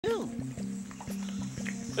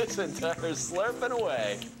Listen to her slurping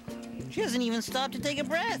away. She hasn't even stopped to take a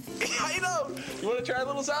breath. I know. You want to try a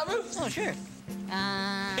little, Zabu? Oh, sure.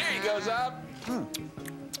 Here you go, Zab.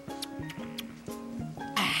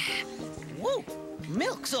 Whoa,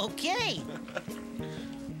 milk's okay.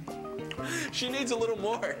 She needs a little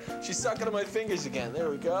more. She's sucking on my fingers again. There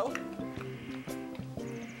we go.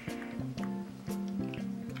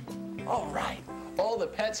 All right. All the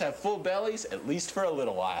pets have full bellies, at least for a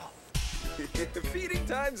little while. Feeding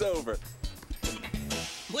time's over.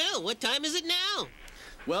 Well, what time is it now?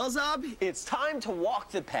 Well, Zob, it's time to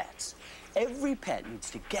walk the pets. Every pet needs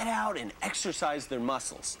to get out and exercise their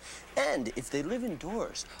muscles. And if they live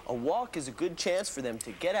indoors, a walk is a good chance for them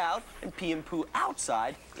to get out and pee and poo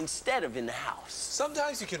outside instead of in the house.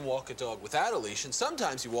 Sometimes you can walk a dog without a leash, and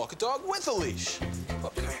sometimes you walk a dog with a leash.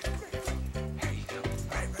 Oh, come here, come here. There you go.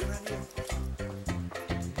 Right around here.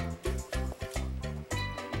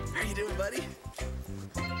 How you doing, buddy?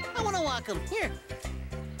 I want to walk him. Here.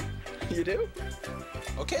 You do?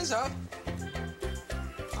 Okay, Zab.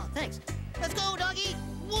 Oh, thanks. Let's go, doggy.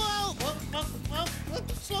 Whoa! Whoa, whoa, whoa, whoa.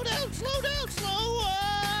 Slow down, slow down, slow.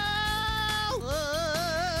 Whoa!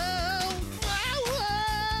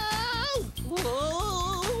 Whoa! Whoa!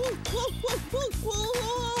 Whoa!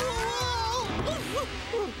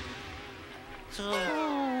 So,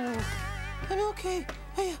 I'm okay.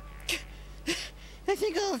 I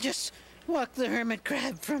think I'll just walk the hermit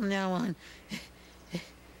crab from now on.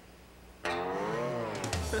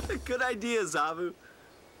 Good idea, Zabu.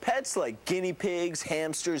 Pets like guinea pigs,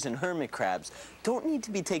 hamsters, and hermit crabs don't need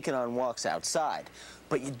to be taken on walks outside,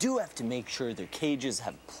 but you do have to make sure their cages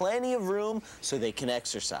have plenty of room so they can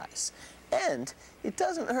exercise. And it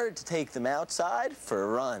doesn't hurt to take them outside for a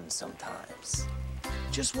run sometimes.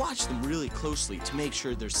 Just watch them really closely to make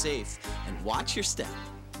sure they're safe, and watch your step.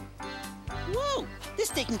 Whoa! This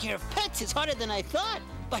taking care of pets is harder than I thought,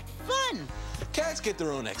 but fun! Cats get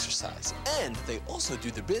their own exercise, and they also do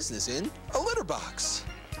their business in a litter box.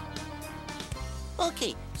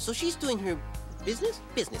 Okay, so she's doing her business,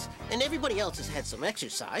 and everybody else has had some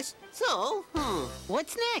exercise. So,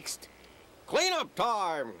 What's next? cleanup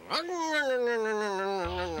time.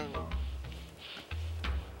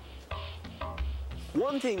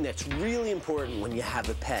 One thing that's really important when you have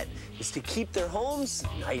a pet is to keep their homes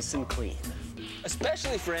nice and clean.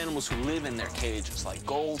 Especially for animals who live in their cages, like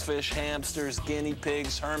goldfish, hamsters, guinea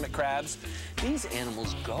pigs, hermit crabs. These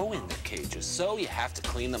animals go in their cages, so you have to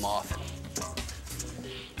clean them often.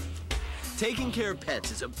 Taking care of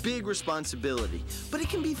pets is a big responsibility, but it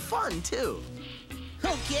can be fun, too.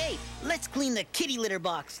 Okay, let's clean the kitty litter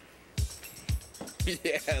box.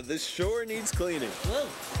 Yeah, this sure needs cleaning. Whoa.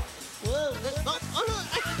 Whoa.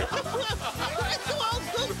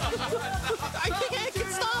 I think I can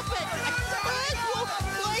stop it.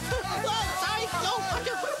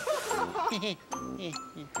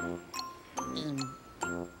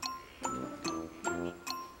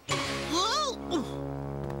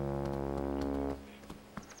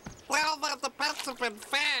 Well, the pets have been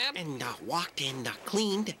fed and walked and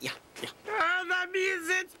cleaned. Yeah. That means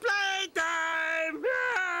it's playtime!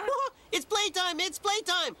 It's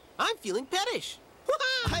playtime. I'm feeling pettish.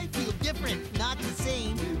 I feel different, not the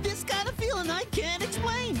same. This kind of feeling I can't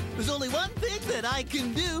explain. There's only one thing that I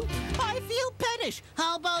can do. I feel pettish.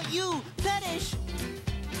 How about you? Pettish.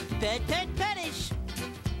 Pettish.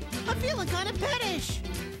 I'm feeling kind of pettish.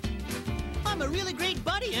 I'm a really great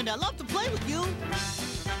buddy, and I love to play with you.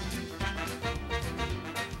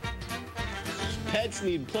 Pets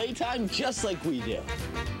need playtime just like we do.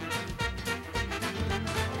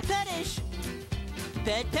 Pettish.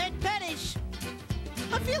 Pettish.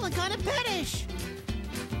 I'm feeling kind of pettish.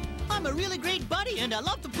 I'm a really great buddy, and I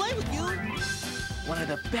love to play with you. One of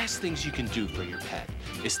the best things you can do for your pet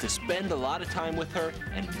is to spend a lot of time with her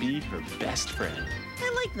and be her best friend.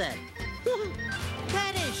 I like that.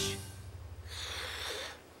 Pettish.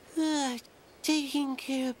 Taking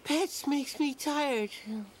care of pets makes me tired.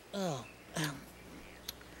 Oh.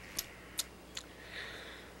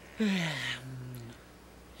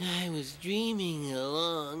 I was dreaming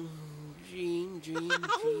along. Dream.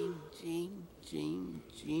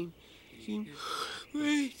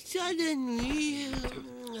 Suddenly.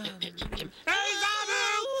 Hey, Zabu!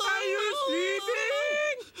 Are you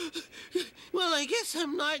sleeping? Well, I guess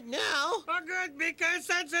I'm not now. Oh, good, because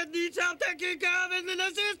Sunset needs help taking care of his little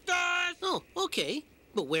sisters. Oh, okay.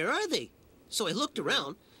 But where are they? So I looked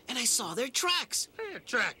around, and I saw their tracks.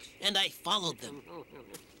 Tracks. And I followed them.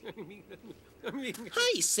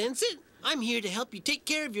 Hi, Sensit. I'm here to help you take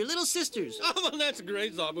care of your little sisters. Oh, well, that's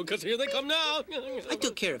great, Zabu, because here they come now. I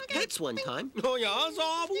took care of pets one time. Oh, yeah,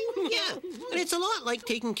 Zabu? Yeah, and it's a lot like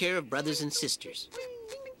taking care of brothers and sisters.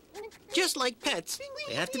 Just like pets,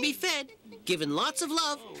 they have to be fed, given lots of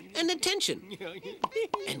love and attention.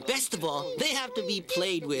 And best of all, they have to be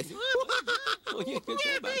played with. Play with me,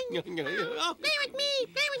 play with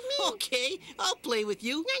me. Okay, I'll play with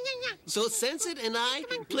you. So Sensit and I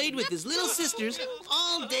played with his little sisters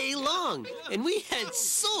all day long, and we had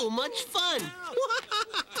so much fun.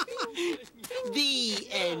 The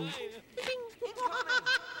end.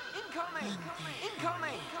 Incoming!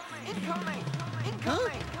 Incoming! Incoming! Huh?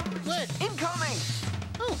 What? Incoming!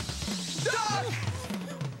 Oh, Duck!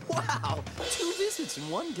 Wow, 2 visits in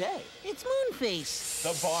one day. it's Moonface.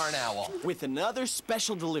 The barn owl with another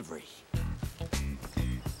special delivery.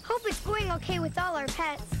 Hope it's going okay with all our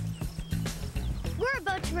pets. We're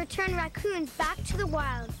about to return raccoons back to the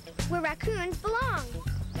wild, where raccoons belong.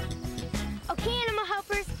 Okay, animal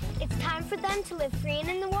helpers, it's time for them to live free and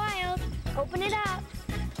in the wild. Open it up.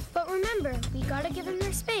 But remember, we gotta give them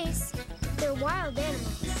their space. They're wild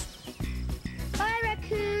animals. Bye,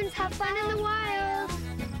 raccoons. Have fun in the wild.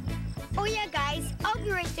 Oh yeah, guys, I'll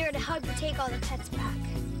be right there to help you take all the pets back.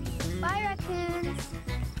 Bye, raccoons.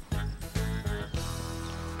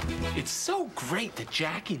 It's so great that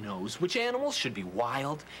Jackie knows which animals should be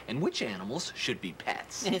wild and which animals should be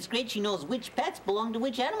pets. And it's great she knows which pets belong to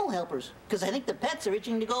which animal helpers. Because I think the pets are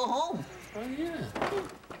itching to go home. Oh, yeah.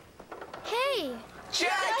 Hey.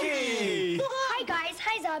 Jackie! Hi, guys.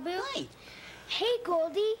 Hi, Zabu. Hi. Hey,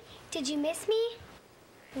 Goldie. Did you miss me?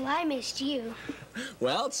 Well, I missed you.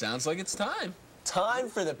 Well, it sounds like it's time. Time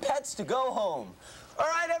for the pets to go home. All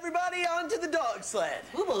right, everybody, on to the dog sled.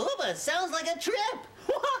 Hooba hooba, sounds like a trip.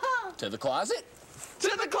 To the closet?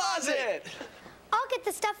 To the closet! I'll get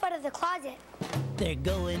the stuff out of the closet. They're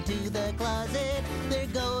going to the closet. They're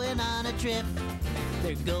going on a trip.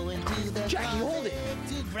 They're going to the Jackie, closet hold it.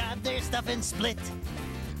 to grab their stuff and split.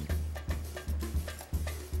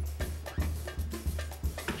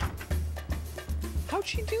 How'd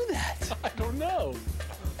she do that? I don't know.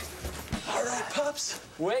 All right, pups.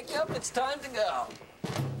 Wake up, it's time to go.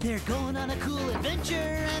 They're going on a cool adventure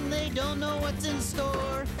and they don't know what's in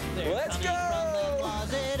store. They're Let's coming from go! the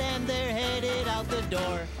closet and they're headed out the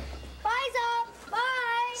door. Bye, Zab.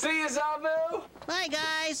 Bye. See you, Zabu. Bye,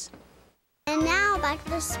 guys. And now back to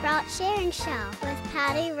the Sprout Sharing Show with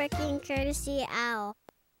Patty, Ricky, and Courtesy Owl.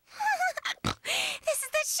 This is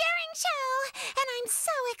the Sharing Show, and I'm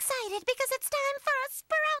so excited because it's time for a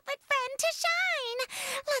Sproutlet friend to shine.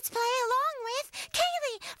 Let's play along with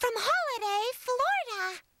Kaylee from Holiday,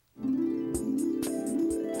 Florida.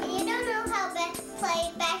 You don't know how to play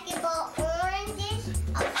basketball oranges?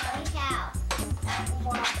 I'll show you how.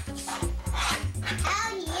 How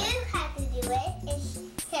you have to do it is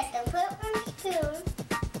you have to put on a spoon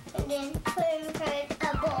and then put in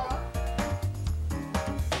a ball.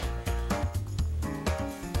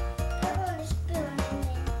 Put on a spoon and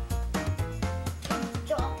then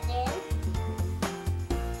drop it in.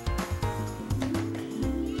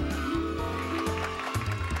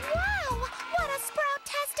 Wow, what a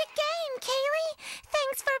Sprout-tastic game, Kaylee.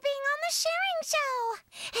 Thanks for being on the Sharing Show.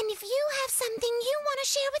 And if you have something you want to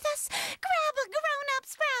share with us, grab a grown-up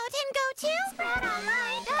Sprout and go to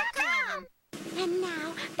sproutonline.com. And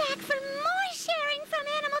now, back for more sharing from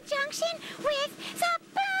Animal Junction with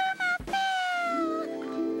Zaboomafoo.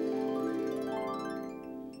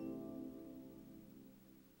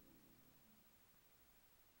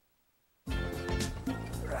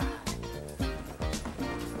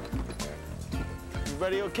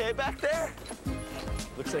 Everybody okay back there?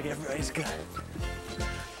 Looks like everybody's good.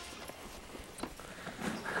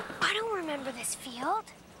 I don't remember this field.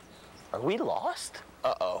 Are we lost?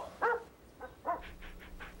 Uh-oh.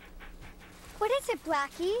 What is it,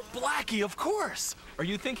 Blackie? Blackie, of course! Are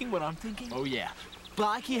you thinking what I'm thinking? Oh, yeah.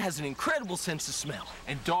 Blackie has an incredible sense of smell,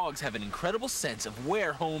 and dogs have an incredible sense of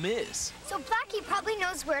where home is. So Blackie probably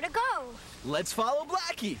knows where to go. Let's follow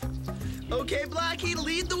Blackie. Okay, Blackie,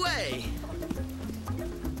 lead the way.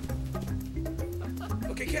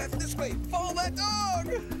 Okay, Kath, this way. Follow that dog!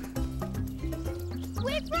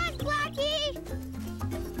 With us, Blackie!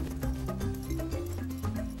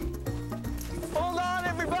 Hold on,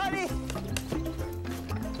 everybody!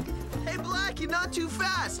 Hey, Blackie, not too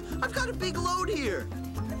fast. I've got a big load here.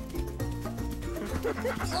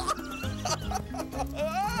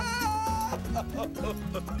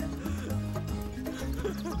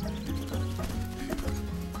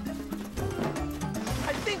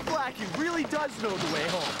 I think Blackie really does know the way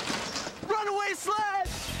home. Runaway sled!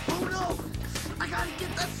 Oh, no. I gotta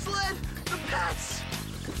get that sled. The pets.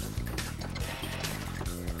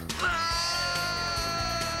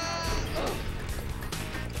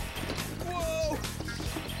 Whoa!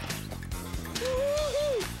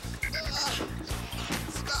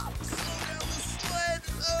 Stop.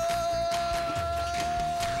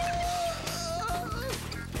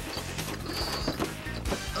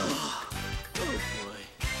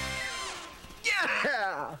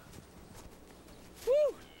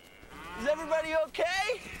 Is everybody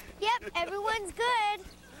okay? Yep, everyone's good.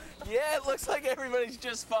 Yeah, it looks like everybody's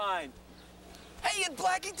just fine. Hey, and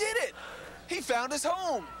Blackie did it! He found his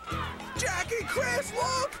home! Jackie, Chris,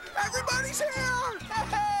 look! Everybody's here!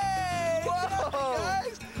 Hey! Whoa!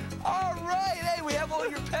 Guys! All right, hey, we have all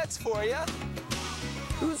your pets for you.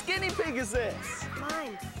 Whose guinea pig is this?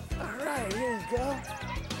 Mine. All right, here you go.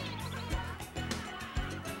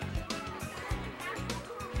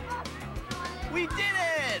 We did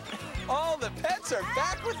it! All the pets are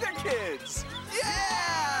back with their kids.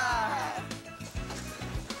 Yeah!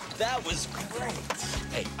 That was great.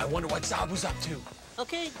 Hey, I wonder what Zabu's up to.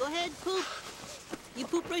 Okay, go ahead, poop. You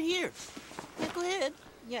poop right here. Yeah, go ahead.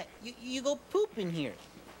 Yeah, you go poop in here.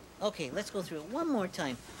 Okay, let's go through it one more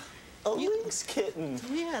time. A lynx kitten.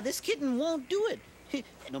 Yeah, this kitten won't do it.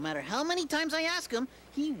 No matter how many times I ask him,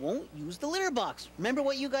 he won't use the litter box. Remember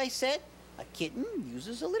what you guys said? A kitten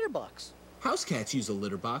uses a litter box. House cats use a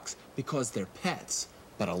litter box because they're pets,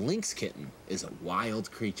 but a lynx kitten is a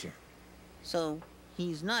wild creature. So,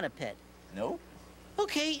 he's not a pet. Nope.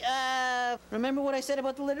 Okay, remember what I said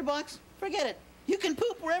about the litter box? Forget it. You can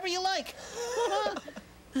poop wherever you like.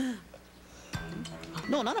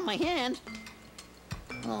 No, not on my hand.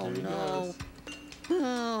 Oh, no.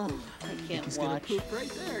 Oh, I can't He's watch. gonna poop right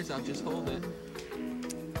there, so I'll just hold it.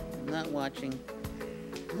 I'm not watching.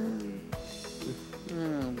 Oh,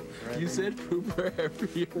 You said poop wherever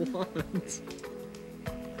you want.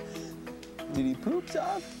 Did he poop,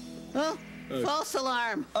 Tom? Oh, false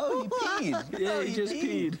alarm. Oh, he peed. Yeah, Oh, he just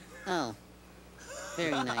peed. Oh,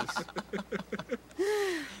 very nice.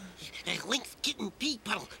 A lynx kitten pee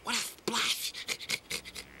puddle. What a splash.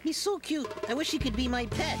 He's so cute. I wish he could be my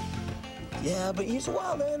pet. Yeah, but he's a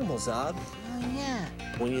wild animal, Zob. Oh, yeah.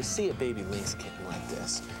 When you see a baby lynx kitten like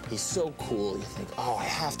this, he's so cool, you think, oh, I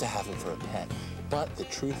have to have him for a pet. But the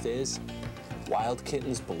truth is, wild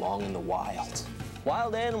kittens belong in the wild.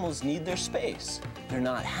 Wild animals need their space. They're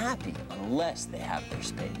not happy unless they have their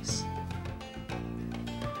space.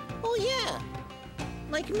 Oh, yeah.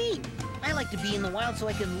 Like me. I like to be in the wild so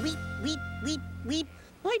I can leap, leap, leap, leap.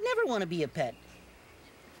 I'd never want to be a pet.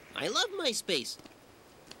 I love my space.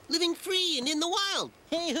 Living free and in the wild.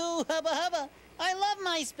 Hey-hoo, hubba hubba. I love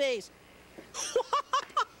my space.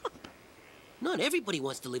 Not everybody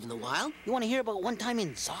wants to live in the wild. You want to hear about one time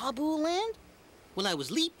in Zabu Land? Well, I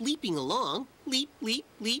was leaping along. Leap, leap,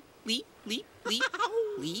 leap, leap, leap, leap,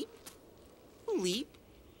 leap, leap,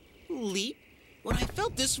 leap. When I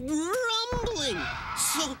felt this rumbling.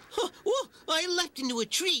 So, whoa, I leapt into a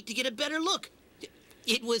tree to get a better look.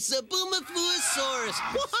 It was a Boomafuosaurus.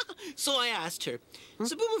 So I asked her,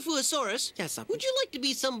 Boomafuosaurus, yes, Sabu, would you like to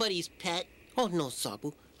be somebody's pet? Oh, no,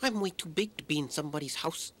 Sabu. I'm way too big to be in somebody's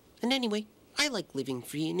house. And anyway, I like living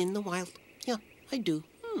free and in the wild. Yeah, I do.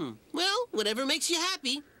 Well, whatever makes you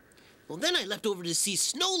happy. Well, then I left over to see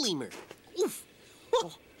Snow Lemur. Oof.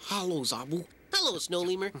 Oh, hello, Zabu. Hello, Snow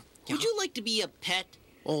Lemur. Would you like to be a pet?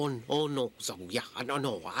 Oh no, Zabu. Yeah,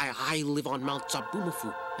 no. I live on Mount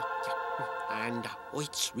Zabumafu. Yeah. And,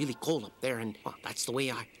 it's really cold up there, and that's the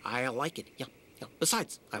way I like it. Yeah.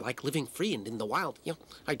 Besides, I like living free and in the wild. Yeah,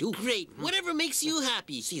 I do. Great. Whatever makes you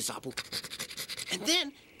happy. See, Zabu. And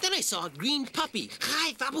then I saw a green puppy.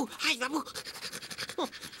 Hi, Zabu. Hi, Zabu.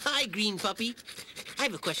 Hi, green puppy. I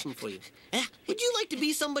have a question for you. Would you like to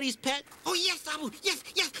be somebody's pet? Oh, yes, Zabu. Yes.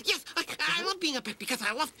 I love being a pet because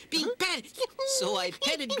I love being petted. So I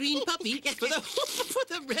petted Green Puppy for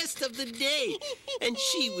the rest of the day. And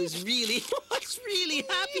she was really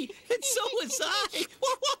happy. And so was I.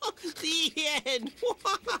 The end.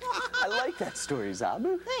 I like that story,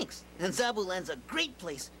 Zabu. Thanks. And Zabu Land's a great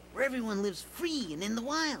place where everyone lives free and in the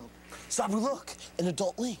wild. Zabu, look, an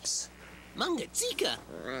adult lynx. Mangatzika.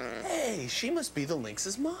 Hey, she must be the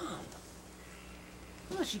lynx's mom.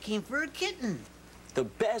 Oh, she came for a kitten. The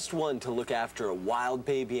best one to look after a wild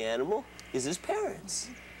baby animal is his parents.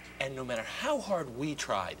 And no matter how hard we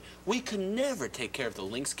tried, we could never take care of the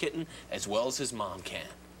lynx kitten as well as his mom can.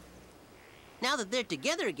 Now that they're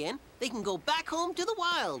together again, they can go back home to the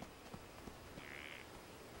wild.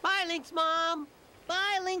 Bye, Lynx Mom.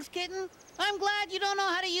 Bye, Lynx Kitten. I'm glad you don't know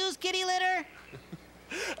how to use kitty litter.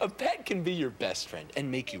 A pet can be your best friend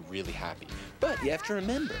and make you really happy. But you have to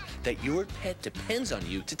remember that your pet depends on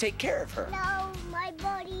you to take care of her. No, my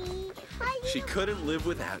buddy. She couldn't live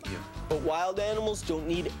without you. But wild animals don't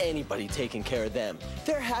need anybody taking care of them.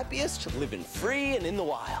 They're happiest living free and in the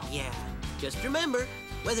wild. Yeah, just remember,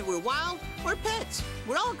 whether we're wild or pets,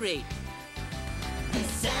 we're all great.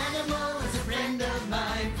 This animal is a friend of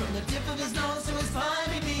mine. From the tip of his nose to his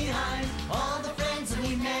funny behind. All the friends that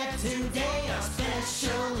we met today are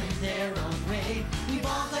special in their own way. We've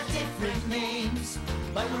all got different names,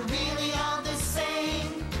 but we're really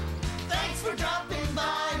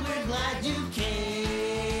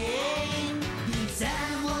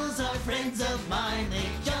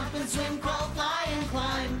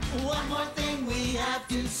have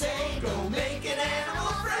to say, go make an animal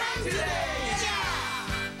friend today!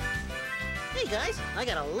 Hey guys, I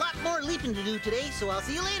got a lot more leaping to do today, so I'll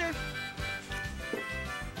see you later.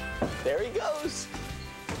 There he goes.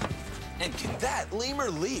 And can that lemur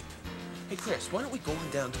leap? Hey, Chris, why don't we go on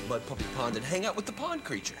down to Mud Puppy Pond and hang out with the pond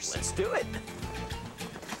creatures? Let's do it.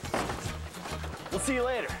 We'll see you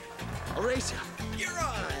later. I'll race you. You're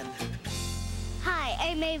on. Hi,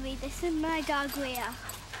 I'm Amy. This is my dog, Leah.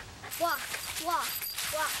 Walk, walk,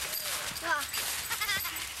 walk, walk.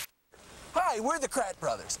 Hi, we're the Krat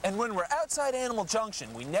Brothers, and when we're outside Animal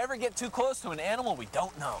Junction, we never get too close to an animal we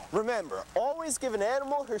don't know. Remember, always give an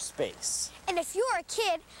animal her space. And if you're a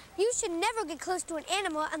kid, you should never get close to an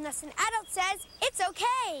animal unless an adult says it's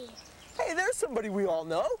okay. Hey, there's somebody we all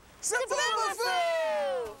know. Fu!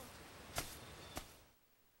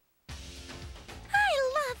 I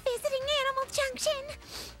love visiting Animal Junction.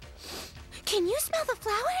 Can you smell the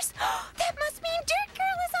flowers? That must mean Dirt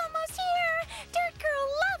Girl is almost here. Dirt Girl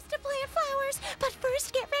loves to plant flowers, but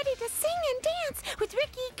first get ready to sing and dance with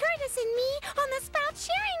Ricky, Curtis, and me on the Sprout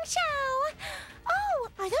Sharing Show. Oh,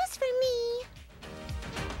 are those for me?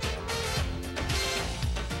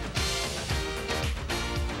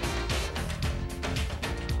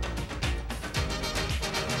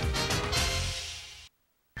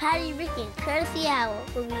 Patty, Ricky, and Curtis the Owl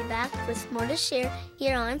will be back for some more to share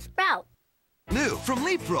here on Sprout. New from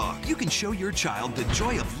Leapfrog, you can show your child the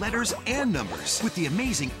joy of letters and numbers with the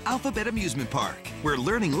amazing Alphabet Amusement Park, where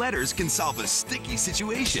learning letters can solve a sticky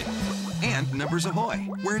situation. And Numbers Ahoy,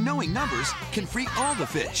 where knowing numbers can free all the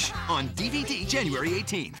fish, on DVD January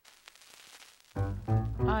 18th.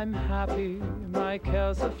 I'm happy, my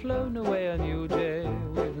cares are flown away, a new day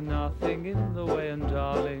with nothing in the way, and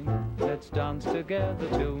darling, let's dance together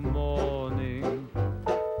till morning.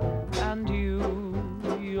 And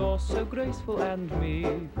you're so graceful, and me,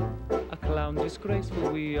 a clown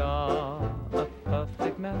disgraceful, we are a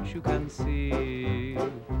perfect match, you can see.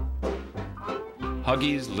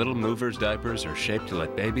 Huggies Little Movers diapers are shaped to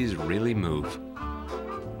let babies really move.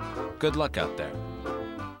 Good luck out there.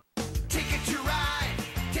 Ticket to ride,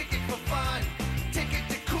 ticket for fun, ticket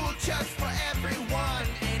to cool chucks for everyone.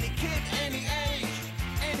 Any kid, any age,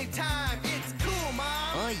 anytime, it's cool,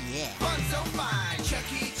 Mom. Oh, yeah. Fun so fine,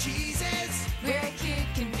 Chuck E. Cheese's, where a kid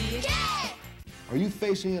can be a kid. Are you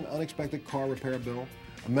facing an unexpected car repair bill,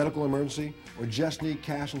 a medical emergency, or just need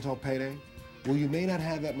cash until payday? Well, you may not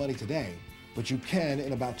have that money today, but you can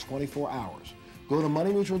in about 24 hours. Go to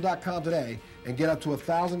moneymutual.com today and get up to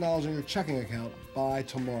 $1,000 in your checking account by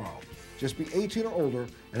tomorrow. Just be 18 or older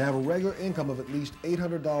and have a regular income of at least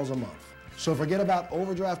 $800 a month. So forget about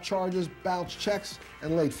overdraft charges, bounce checks,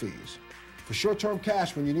 and late fees. For short-term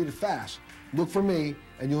cash when you need it fast, look for me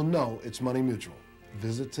and you'll know it's Money Mutual.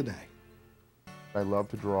 Visit today. I love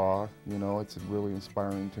to draw, you know, it's really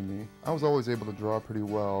inspiring to me. I was always able to draw pretty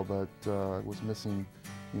well, but was missing,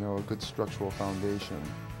 you know, a good structural foundation,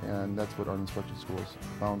 and that's what Art Instruction Schools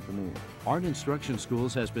found for me. Art Instruction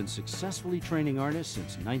Schools has been successfully training artists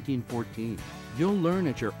since 1914. You'll learn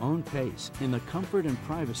at your own pace in the comfort and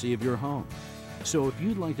privacy of your home. So if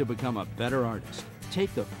you'd like to become a better artist,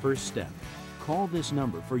 take the first step. Call this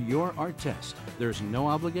number for your art test. There's no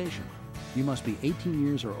obligation. You must be 18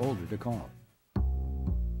 years or older to call.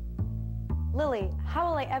 Lily, how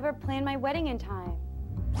will I ever plan my wedding in time?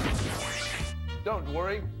 Don't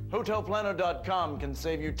worry. HotelPlanner.com can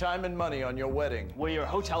save you time and money on your wedding. We're your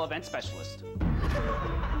hotel event specialist.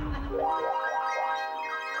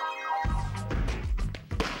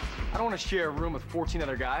 I don't want to share a room with 14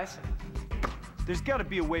 other guys. There's got to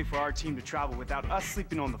be a way for our team to travel without us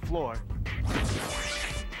sleeping on the floor.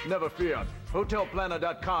 Never fear.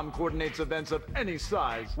 HotelPlanner.com coordinates events of any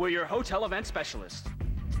size. We're your hotel event specialist.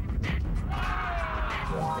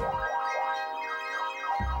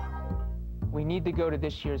 We need to go to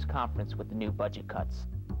this year's conference with the new budget cuts.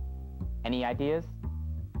 Any ideas?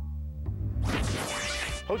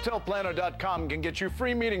 HotelPlanner.com can get you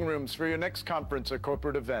free meeting rooms for your next conference or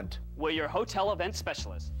corporate event. We're your hotel event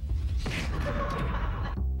specialist.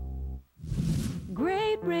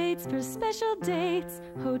 Great rates for special dates.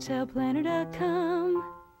 HotelPlanner.com.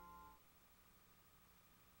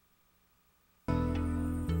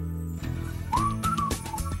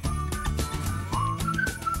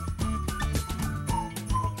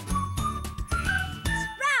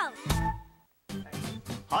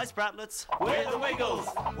 Hi, Sproutlets. We're the Wiggles.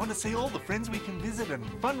 Want to see all the friends we can visit and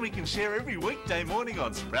fun we can share every weekday morning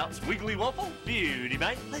on Sprout's Wiggly Waffle? Beauty,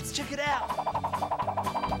 mate. Let's check it out.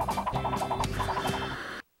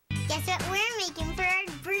 Guess what we're making for our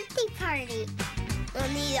birthday party? We'll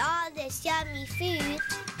need all this yummy food.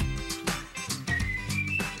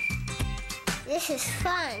 This is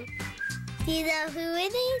fun. Do you know who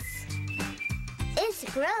it is? It's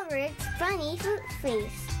Grover's Funny Fruit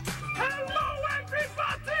Face. Hello,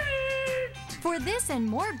 everybody! For this and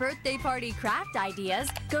more birthday party craft ideas,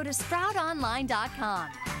 go to sproutonline.com.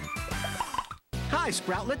 Hi,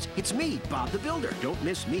 Sproutlets. It's me, Bob the Builder. Don't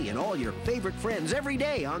miss me and all your favorite friends every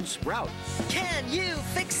day on Sprout. Can you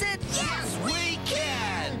fix it? Yes, we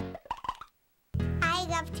can! I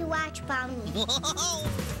love to watch Brownie. Whoa!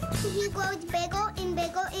 He grows bigger and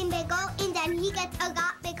bigger and bigger, and then he gets a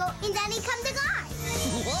lot bigger, and then he comes a lot.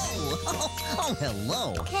 Whoa! Oh,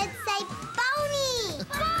 hello. Kids say Boney!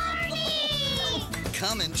 Barney!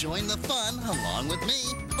 Come and join the fun along with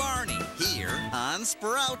me, Barney, here on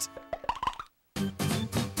Sprout.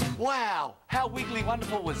 Wow, how wiggly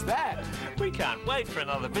wonderful was that? We can't wait for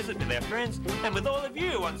another visit with our friends and with all of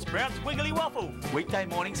you on Sprout's Wiggly Waffle. Weekday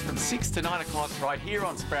mornings from 6 to 9 o'clock right here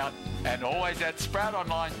on Sprout and always at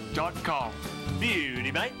sproutonline.com.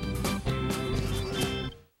 Beauty, mate.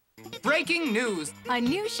 Breaking news! A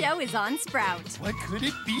new show is on Sprout. What could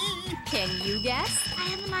it be? Can you guess? I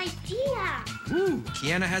have an idea. Ooh,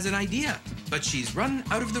 Kiana has an idea, but she's run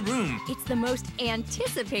out of the room. It's the most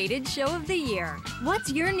anticipated show of the year.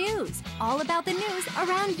 What's your news? All about the news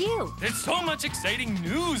around you. There's so much exciting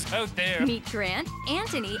news out there. Meet Grant,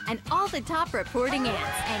 Anthony, and all the top reporting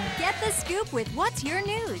ants. And get the scoop with What's Your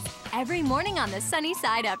News? Every morning on the Sunny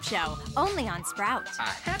Side Up Show, only on Sprout. A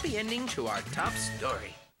happy ending to our top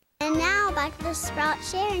story. And now back to the Sprout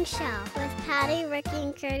Sharing Show with Patty, Ricky,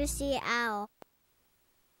 and Courtesy Owl.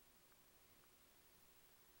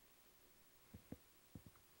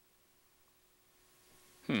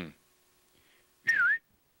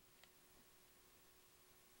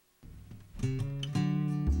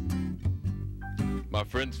 My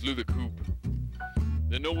friends flew the coop.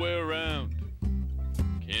 They're nowhere around.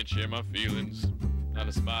 Can't share my feelings. Not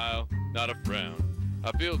a smile, not a frown.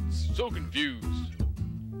 I feel so confused.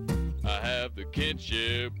 I have the can't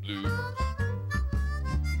share blues.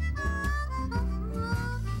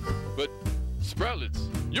 But Sproutlets,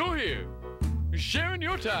 you're here. You're sharing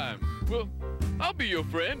your time. Well, I'll be your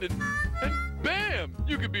friend and bam,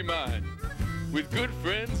 you could be mine. With good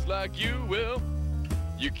friends like you, well,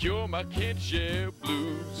 you cure my can't share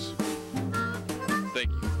blues. Thank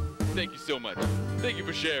you. Thank you so much. Thank you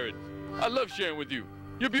for sharing. I love sharing with you.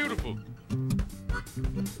 You're beautiful.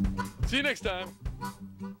 See you next time.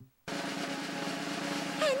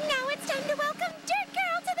 And now it's time to welcome Dirt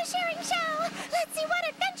Girl to the Sharing Show. Let's see what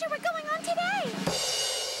adventure we're going on today.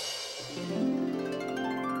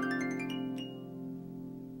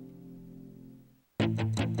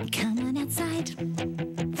 Come on outside.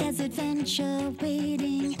 There's adventure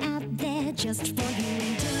waiting out there just for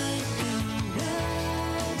you. Dirt Girl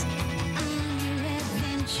World. Our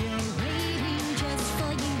adventure waiting just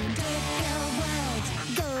for you. Dirt Girl World.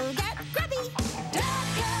 Go get grubby. Dirt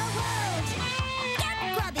Girl World. Get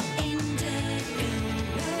grubby in Dirt Girl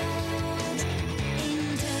World. In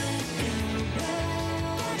Dirt Girl World.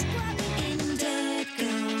 Get grubby in Dirt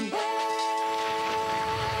Girl World.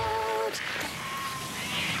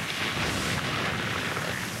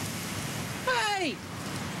 Hey!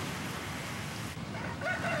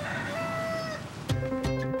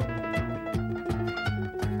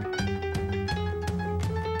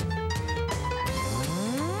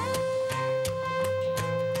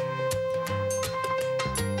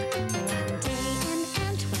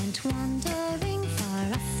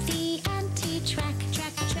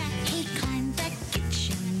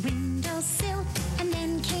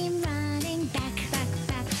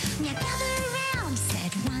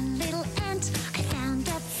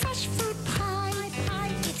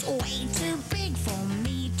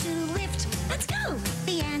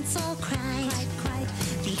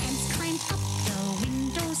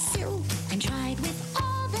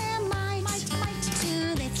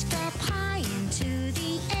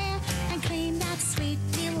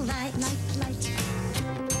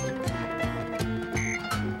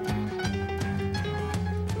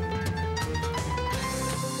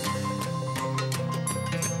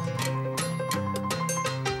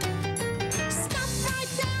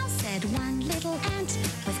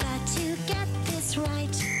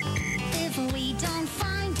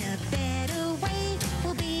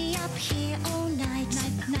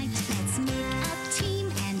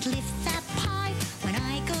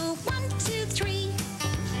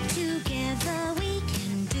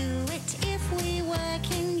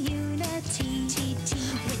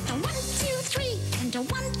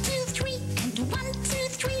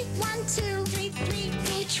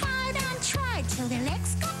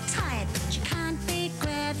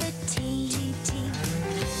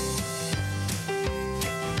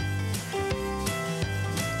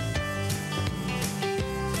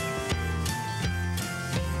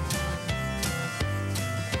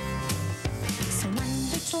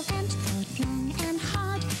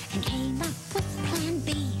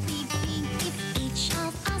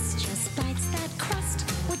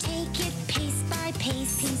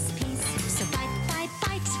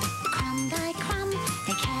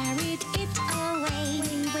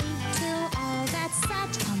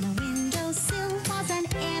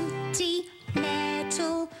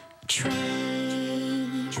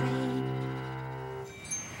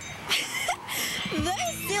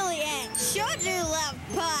 Those silly ants sure do love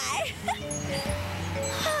pie.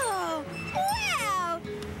 Oh, wow!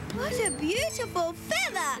 What a beautiful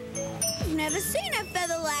feather! I've never seen a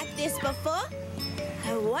feather like this before.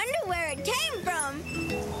 I wonder where it came from.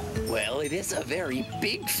 Well, it is a very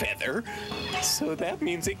big feather, so that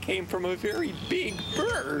means it came from a very big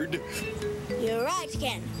bird. You're right,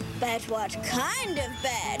 Ken. But what kind of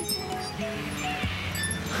bird?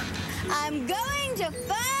 I'm going to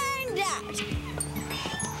find out.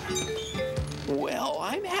 Well,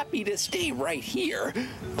 I'm happy to stay right here,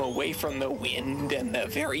 away from the wind and the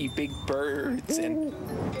very big birds and...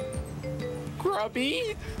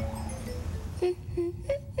 Grubby? Oh,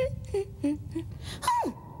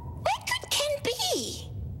 where could Ken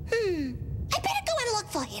be? I better go and look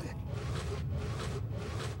for him.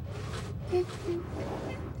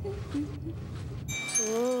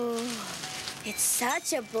 Ooh, it's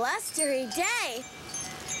such a blustery day.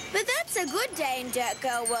 But that's a good day in Dirt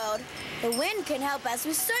Girl World. The wind can help us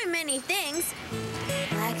with so many things,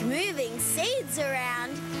 like moving seeds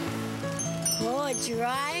around or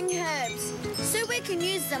drying herbs so we can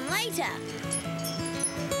use them later.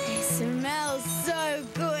 They smell so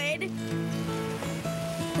good.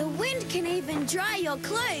 The wind can even dry your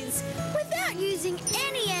clothes without using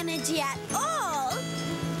any energy at all.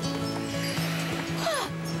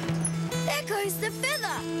 There goes the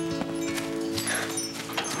feather.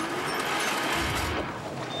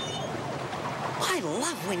 I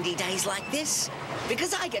love windy days like this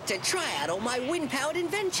because I get to try out all my wind-powered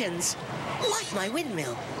inventions, like my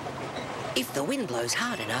windmill. If the wind blows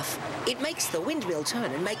hard enough, it makes the windmill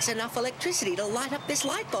turn and makes enough electricity to light up this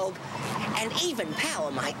light bulb and even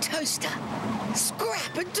power my toaster.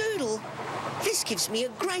 Scrap-a-doodle! This gives me a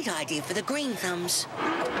great idea for the green thumbs.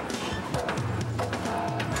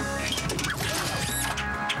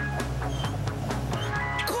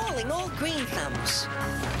 Calling all green thumbs.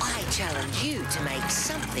 I challenge you to make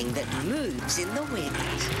something that moves in the wind.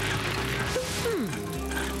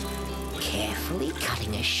 Carefully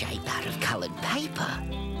cutting a shape out of coloured paper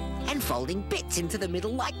and folding bits into the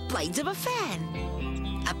middle like blades of a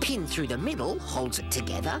fan. A pin through the middle holds it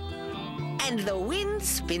together and the wind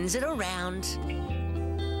spins it around.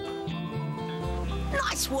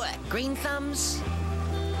 Nice work, green thumbs.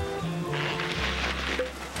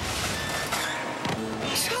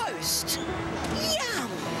 Toast! Yum!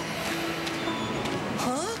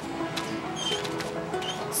 Huh?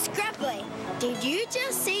 Scrappy, did you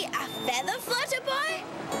just see a feather flutter by?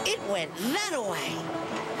 It went that way.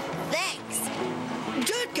 Thanks.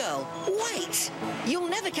 Dirt Girl, wait! You'll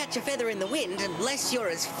never catch a feather in the wind unless you're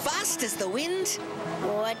as fast as the wind.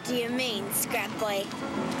 What do you mean, Scrappy?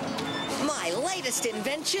 My latest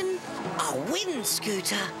invention, a wind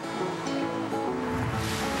scooter.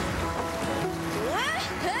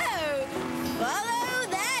 Whoa! Follow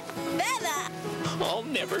that feather! I'll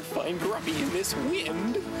never find Grubby in this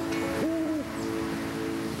wind.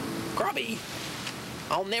 Grubby!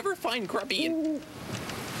 I'll never find Grubby in...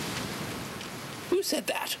 Who said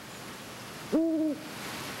that?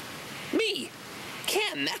 Me!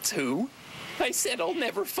 Ken, that's who. I said I'll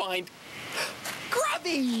never find...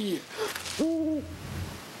 Grubby!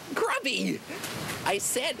 Grubby! I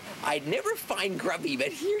said I'd never find Grubby, but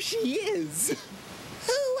here she is.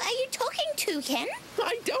 Who are you talking to, Ken?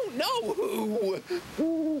 I don't know who.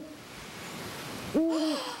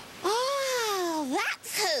 Oh,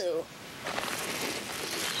 that's who.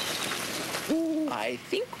 I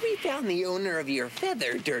think we found the owner of your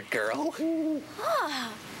feather, Dirt Girl.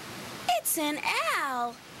 Oh, it's an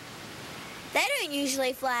owl. They don't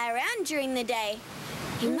usually fly around during the day.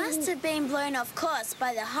 He must have been blown off course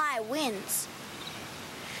by the high winds.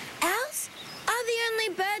 Owls are the only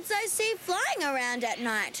birds I see flying around at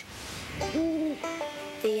night.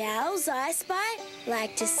 The owls I spy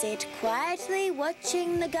like to sit quietly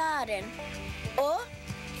watching the garden or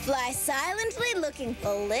fly silently looking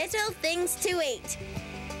for little things to eat.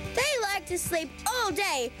 They like to sleep all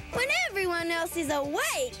day when everyone else is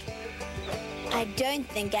awake. I don't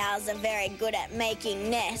think owls are very good at making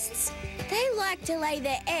nests. They like to lay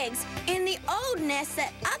their eggs in the old nests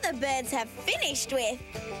that other birds have finished with.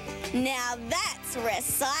 Now that's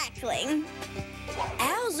recycling.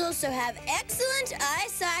 Owls also have excellent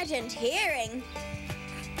eyesight and hearing.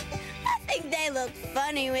 I think they look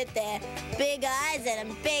funny with their big eyes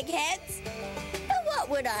and big heads. But what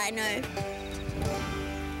would I know?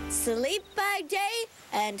 Sleep by day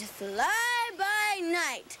and fly by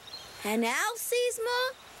night. An owl sees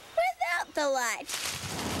more without the light.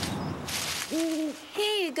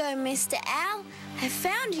 Here you go, Mr. Owl. I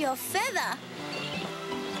found your feather.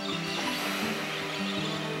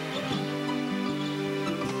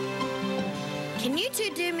 Can you two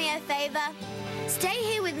do me a favor? Stay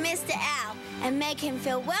here with Mr. Owl and make him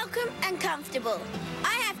feel welcome and comfortable.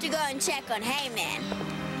 I have to go and check on Heyman.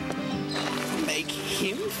 Make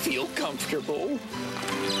him feel comfortable?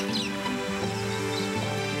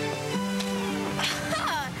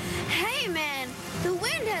 Heyman, the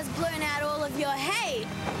wind has blown out all of your hay.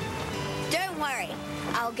 Don't worry,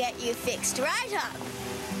 I'll get you fixed right up.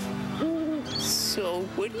 So,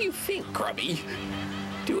 what do you think, Grubby?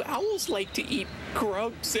 Do owls like to eat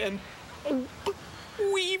grubs and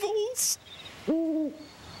weevils?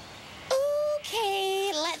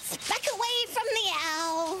 Okay, let's back away from the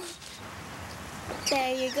owl.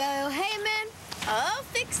 There you go, Heyman. All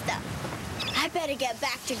fixed up. I better get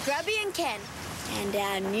back to Grubby and Ken and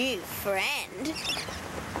our new friend.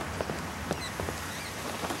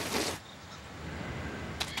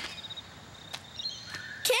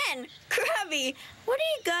 Ken, Grubby, what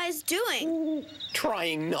are you guys doing?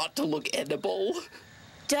 Trying not to look edible.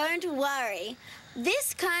 Don't worry.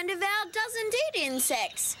 This kind of owl doesn't eat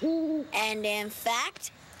insects. And in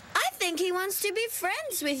fact, I think he wants to be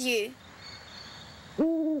friends with you.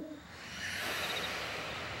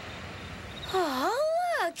 Oh,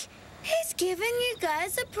 look! He's giving you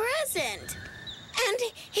guys a present. And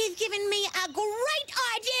he's given me a great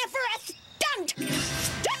idea for a stunt!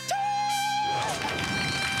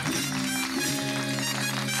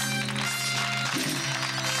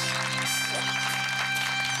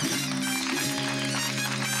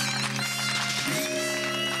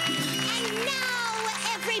 And now,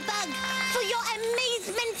 everybug, for your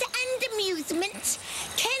amazement and amusement,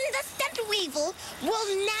 Ken the Stunt Weevil will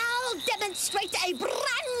now demonstrate a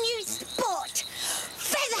brand new sport,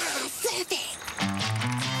 feather surfing.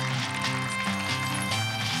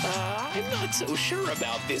 I'm not so sure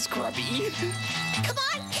about this, Grubby. Come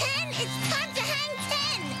on, Ken, it's time to hang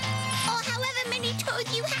 10, or however many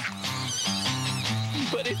toes you have.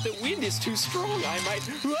 But if the wind is too strong, I might...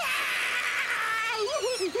 Whoa!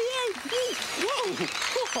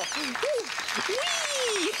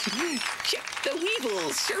 Whee! Check the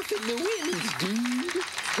weevils surfing the wind, dude.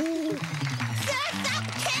 Surf's up,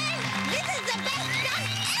 Ken! This is the best stunt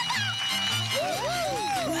ever!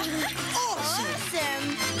 Awesome!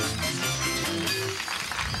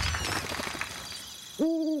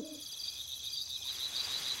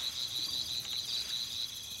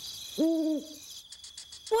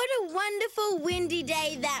 What a wonderful windy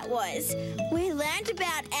day that was. We learned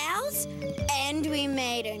about owls and we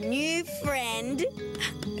made a new friend.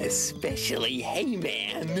 Especially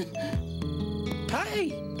Heyman.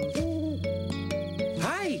 Hi!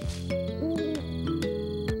 Hi!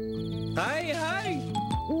 Hi!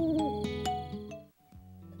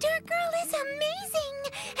 Dirt Girl is amazing!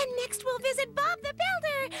 And next we'll visit Bob the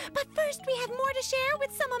Builder. But first we have more to share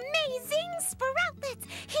with some amazing Sproutlets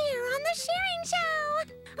here on the Sharing Show.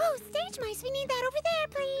 Oh, stage mice, we need that over there,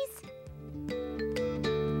 please.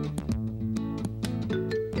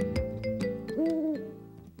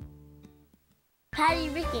 Patty,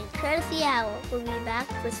 Ricky, and Curtis the Owl will be back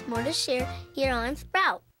with more to share here on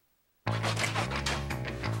Sprout.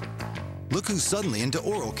 Look who's suddenly into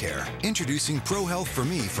oral care. Introducing Pro Health for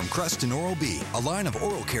Me from Crest and Oral-B, a line of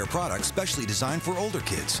oral care products specially designed for older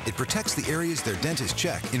kids. It protects the areas their dentists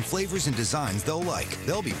check in flavors and designs they'll like.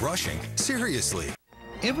 They'll be brushing. Seriously.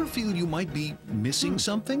 Ever feel you might be missing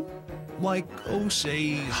something? Like, oh,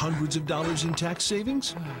 say, hundreds of dollars in tax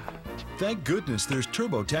savings? Thank goodness there's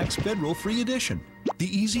TurboTax Federal Free Edition, the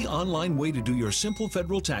easy online way to do your simple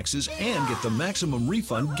federal taxes and get the maximum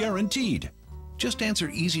refund guaranteed. Just answer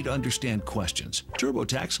easy-to-understand questions.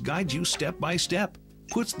 TurboTax guides you step by step,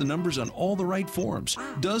 puts the numbers on all the right forms,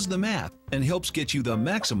 does the math, and helps get you the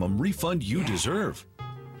maximum refund you deserve.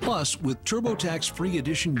 Plus, with TurboTax Free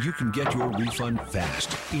Edition, you can get your refund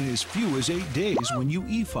fast, in as few as 8 days when you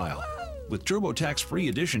e-file. With TurboTax Free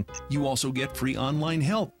Edition, you also get free online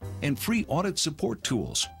help and free audit support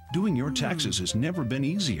tools. Doing your taxes has never been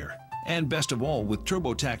easier. And best of all, with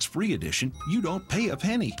TurboTax Free Edition, you don't pay a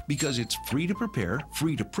penny because it's free to prepare,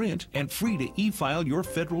 free to print, and free to e-file your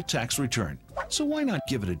federal tax return. So why not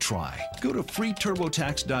give it a try? Go to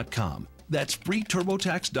freeturbotax.com. That's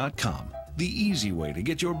freeturbotax.com. The easy way to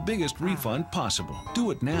get your biggest refund possible. Do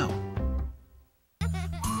it now.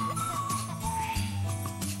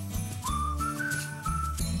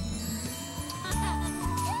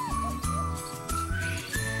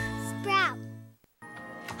 Sprout.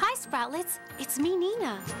 Hi, Sproutlets. It's me,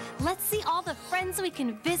 Nina. Let's see all the friends we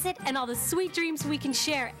can visit and all the sweet dreams we can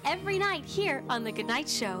share every night here on The Goodnight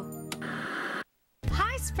Show.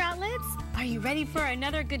 Hi, Sproutlets. Are you ready for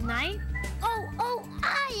another good night? Oh,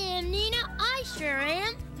 I am, Nina. I sure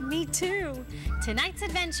am. Me too. Tonight's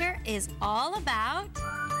adventure is all about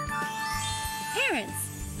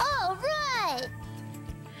parents. All right!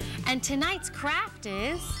 And tonight's craft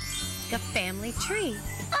is the family tree.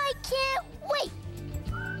 I can't wait!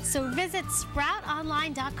 So visit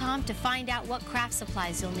sproutonline.com to find out what craft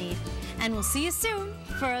supplies you'll need. And we'll see you soon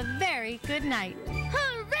for a very good night.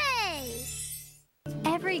 Hooray!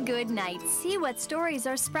 Every good night, see what stories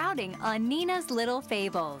are sprouting on Nina's Little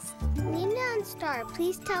Fables. Nina and Star,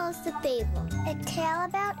 please tell us the fable. A tale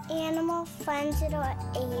about animal friends that are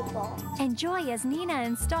able. Enjoy as Nina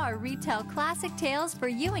and Star retell classic tales for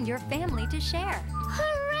you and your family to share.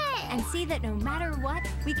 Hooray! And see that no matter what,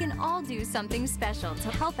 we can all do something special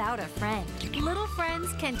to help out a friend. Little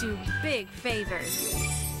friends can do big favors.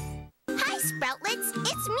 Hi, Sproutlets.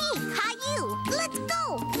 It's me, Caillou. Let's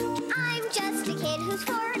go. I'm just a kid who's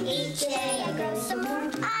 4. Each day I grow some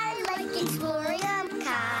more. I like exploring. I'm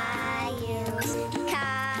Caillou.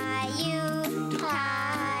 Caillou.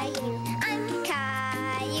 Caillou. I'm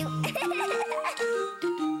Caillou.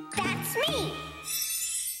 That's me.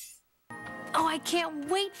 Oh, I can't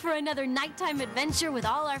wait for another nighttime adventure with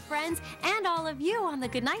all our friends and all of you on The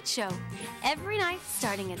Goodnight Show. Every night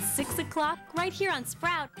starting at 6 o'clock right here on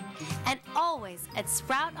Sprout and always at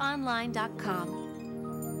sproutonline.com.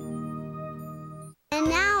 And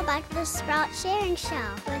now back to the Sprout Sharing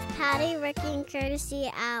Show with Patty, Ricky, and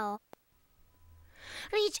Courtesy Owl.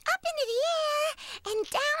 Reach up into the air and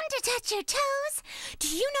down to touch your toes. Do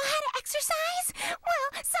you know how to exercise?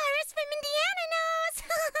 Well, Cyrus from Indiana knows.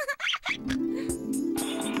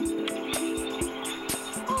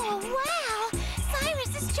 Oh, wow!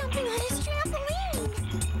 Cyrus is jumping on his trampoline.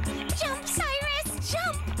 Jump, Cyrus,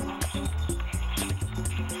 jump!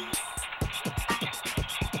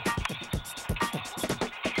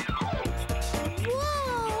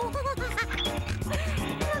 Whoa!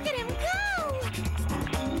 Look at him go!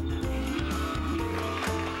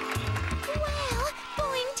 Well,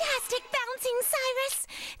 boing-tastic bouncing, Cyrus.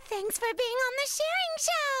 Thanks for being on the Sharing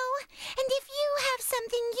Show. And if you have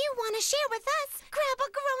something you want to share with us, grab a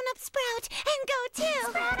grown-up Sprout and go to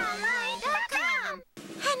sproutonline.com.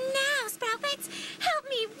 And now, Sproutlets, help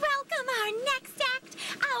me welcome our next act,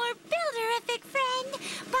 our builderific friend,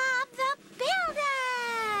 Bob the Builder.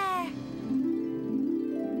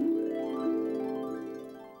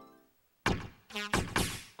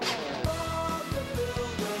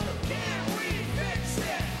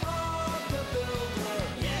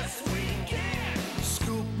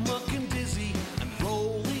 Scoop, Muck, and Dizzy, and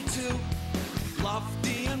Rolly too.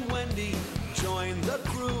 Lofty and Wendy join the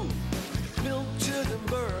crew. Pilchard and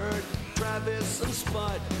Bird, Travis and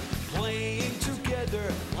Spud, playing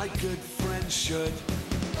together like good friends should.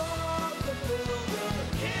 Bob the Builder,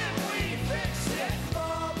 can we fix it?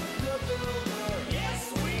 Bob the Builder,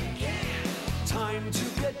 yes we can. Time to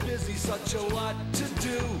get busy, such a lot to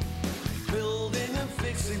do. Building and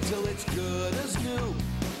fixing till it's good as new.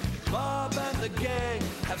 Bob and the gang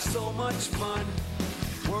have so much fun.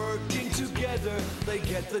 Working together, they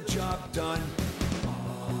get the job done.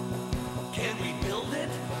 Can we build it?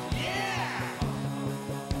 Yeah!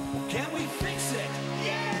 Can we fix it?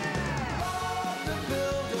 Yeah! Bob the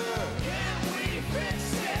Builder! Can we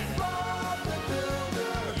fix it? Bob the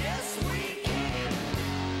Builder! Yes, we can!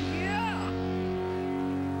 Yeah!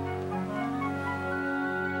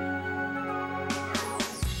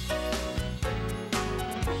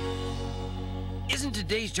 Isn't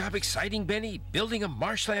today's job exciting, Benny? Building a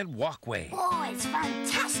marshland walkway. Oh, it's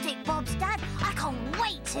fantastic, Bob's Dad. I can't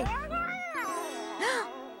wait to...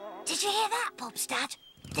 Did you hear that, Bob's Dad?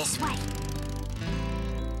 This way.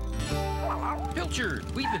 Pilchard,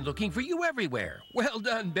 we've been looking for you everywhere. Well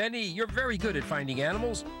done, Benny. You're very good at finding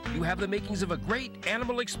animals. You have the makings of a great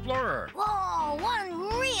animal explorer. Whoa,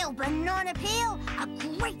 one real banana peel, a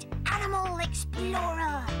great animal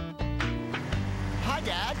explorer. Hi,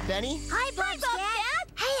 Dad. Benny. Hi, Bob's Dad.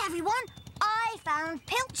 Hey, everyone. I found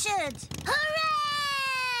Pilchard. Hooray!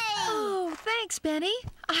 Oh, thanks, Benny.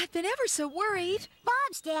 I've been ever so worried.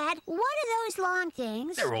 Bob's Dad, what are those long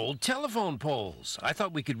things? They're old telephone poles. I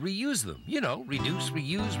thought we could reuse them. You know, reduce,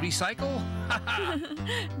 reuse, recycle.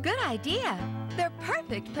 Good idea. They're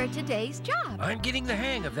perfect for today's job. I'm getting the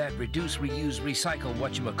hang of that reduce, reuse, recycle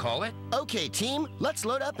whatchamacallit. Okay, team, let's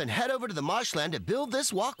load up and head over to the marshland to build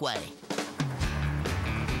this walkway.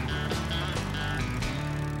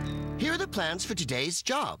 Here are the plans for today's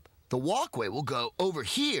job. The walkway will go over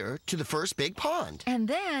here to the first big pond. And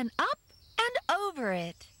then up and over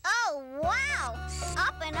it. Oh, wow!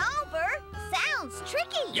 Up and over? Sounds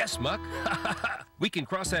tricky. Yes, Muck. We can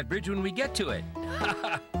cross that bridge when we get to it.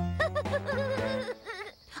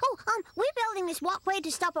 We're building this walkway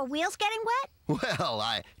to stop our wheels getting wet? Well,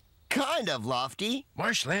 I Kind of, Lofty.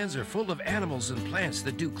 Marshlands are full of animals and plants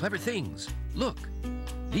that do clever things. Look,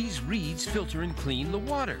 these reeds filter and clean the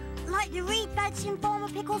water. Like the reed beds in Farmer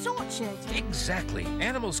Pickle's orchard. Exactly.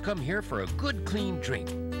 Animals come here for a good, clean drink.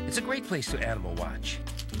 It's a great place to animal watch.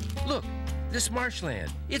 Look, this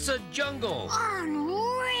marshland, it's a jungle.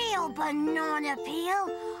 Unreal, Banana Peel.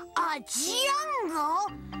 A jungle?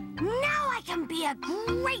 Now I can be a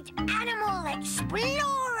great animal explorer.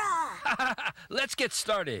 Let's get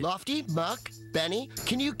started. Lofty, Muck, Benny,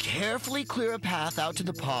 can you carefully clear a path out to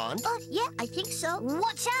the pond? Yeah, I think so.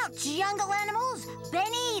 Watch out, jungle animals.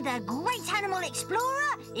 Benny, the great animal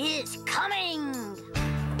explorer, is coming.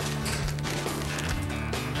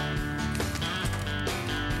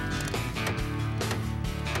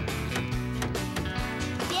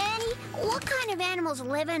 Benny, what kind of animals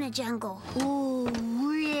live in a jungle? Ooh,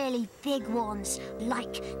 really big ones,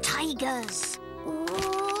 like tigers.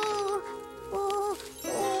 Ooh,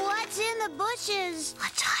 what's in the bushes? A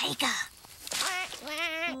tiger.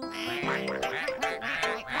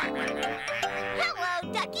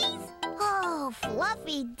 Hello, duckies. Oh,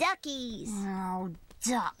 fluffy duckies. Oh,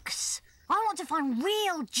 ducks. I want to find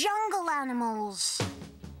real jungle animals.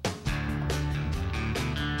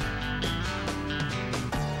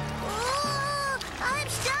 Oh, I'm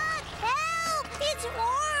stuck. Help! It's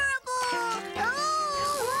horrible.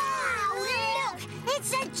 Oh, wow, look.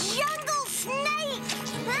 It's a jungle snake.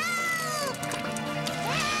 Help!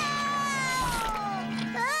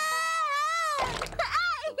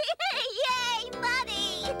 Yay, buddy!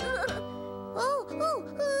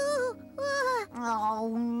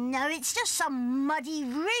 Oh, no, it's just some muddy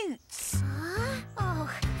roots. Oh,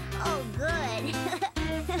 good.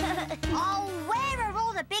 Oh, where are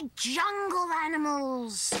all the big jungle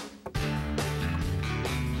animals?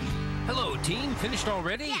 Hello, team. Finished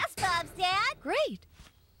already? Yes, Bob's Dad. Great.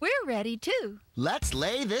 We're ready, too. Let's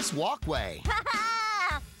lay this walkway.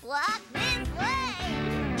 Walk this way.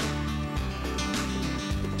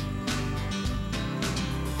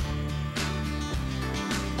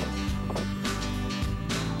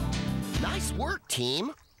 Nice work,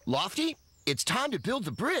 team. Lofty, it's time to build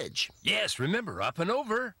the bridge. Yes, remember, up and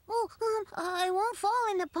over. Oh, I won't fall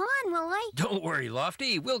in the pond, will I? Don't worry,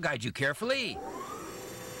 Lofty. We'll guide you carefully.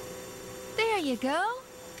 There you go.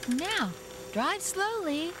 Now, drive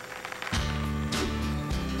slowly.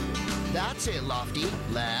 That's it, Lofty.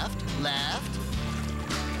 Left, left.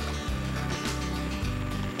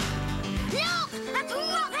 Look! A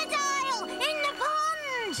crocodile in the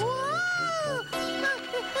pond! Whoa!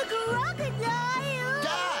 A crocodile!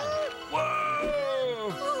 Dad!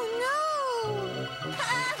 Whoa! Oh, no!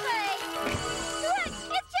 Hey! Look! It's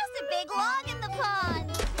just a big log in the pond!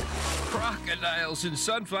 Crocodiles in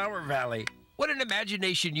Sunflower Valley. What an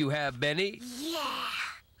imagination you have, Benny. Yeah!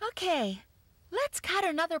 Okay, let's cut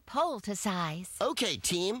another pole to size. Okay,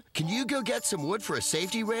 team. Can you go get some wood for a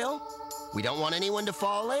safety rail? We don't want anyone to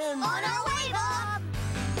fall in. On our way, Bob!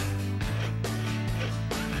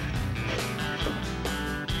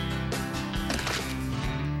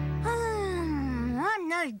 I'm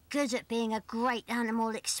no good at being a great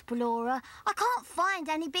animal explorer. I can't find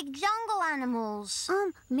any big jungle animals.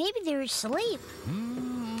 Maybe they're asleep.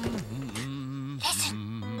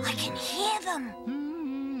 Listen, I can hear them.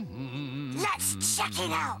 Let's check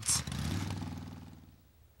it out.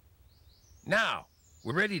 Now,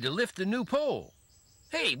 we're ready to lift the new pole.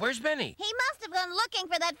 Hey, where's Benny? He must have gone looking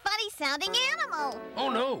for that funny-sounding animal. Oh,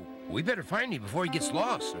 no. We better find him before he gets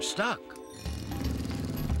lost or stuck.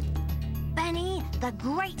 Benny, the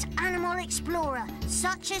great animal explorer,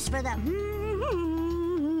 searches for the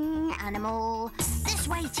animal. This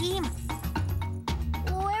way, team.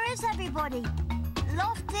 Where is everybody?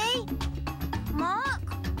 Lofty? Mark?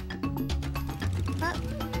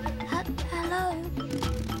 Hello?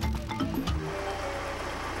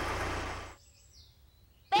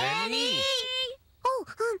 Benny! Oh,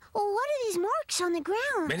 what are these marks on the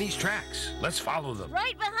ground? Benny's tracks. Let's follow them.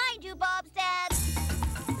 Right behind you, Bob's Dad.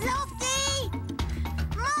 Lofty!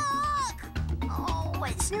 Mark! Oh,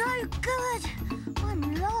 it's no good.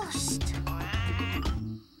 I'm lost.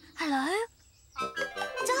 Hello?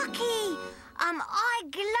 Ducky! I'm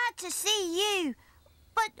glad to see you.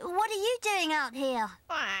 But what are you doing out here?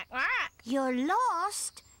 You're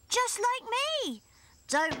lost, just like me.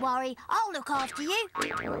 Don't worry, I'll look after you.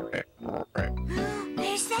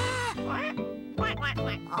 Who's there?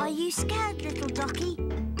 Are you scared, little ducky?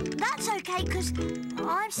 That's okay, 'cause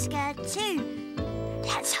I'm scared too.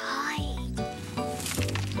 Let's hide.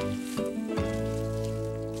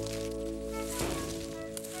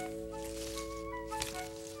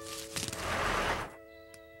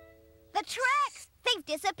 The tracks! They've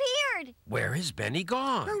disappeared. Where has Benny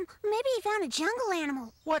gone? Maybe he found a jungle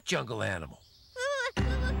animal. What jungle animal?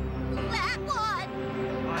 That one.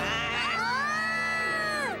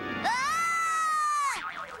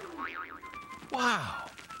 Wow,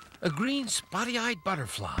 a green spotty-eyed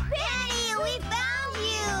butterfly. Benny, we found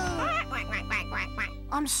you.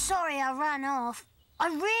 I'm sorry I ran off. I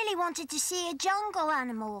really wanted to see a jungle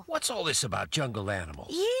animal. What's all this about jungle animals?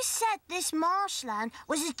 You said this marshland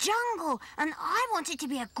was a jungle, and I wanted to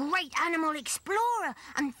be a great animal explorer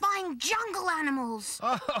and find jungle animals.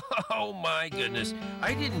 Oh, my goodness.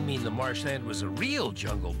 I didn't mean the marshland was a real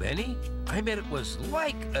jungle, Benny. I meant it was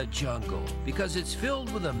like a jungle because it's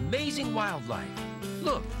filled with amazing wildlife.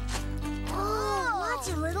 Look. Oh, lots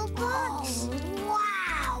of little bugs.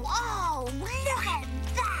 Wow. Oh, look at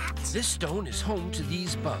that. This stone is home to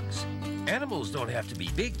these bugs. Animals don't have to be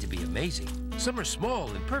big to be amazing. Some are small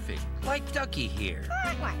and perfect, like Ducky here.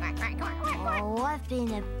 Oh, I've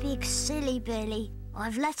been a big silly Billy.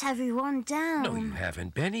 I've let everyone down. No, you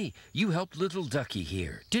haven't, Benny. You helped little Ducky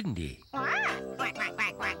here, didn't he?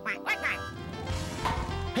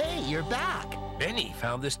 Hey, you're back. Benny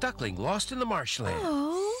found this duckling lost in the marshland.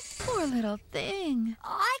 Oh, poor little thing.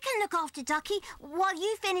 I can look after Ducky while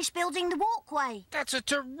you finish building the walkway. That's a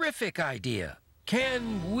terrific idea.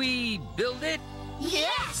 Can we build it?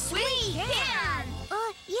 Yes, we can!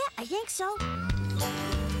 Yeah, I think so.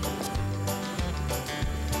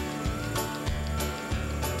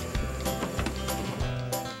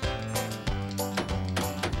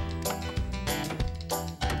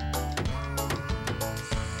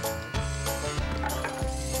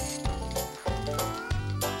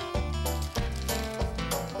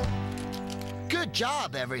 Good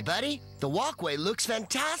job, everybody. The walkway looks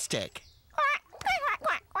fantastic.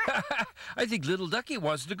 I think little Ducky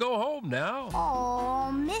wants to go home now. Oh,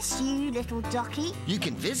 miss you, little Ducky. You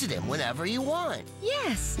can visit him whenever you want.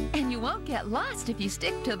 Yes, and you won't get lost if you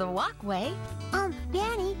stick to the walkway.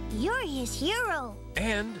 Benny, you're his hero.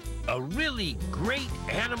 And a really great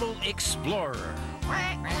animal explorer.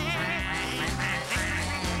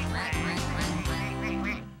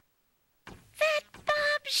 That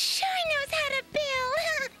Bob sure knows how to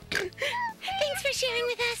build. Thanks for sharing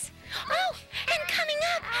with us. Oh, and coming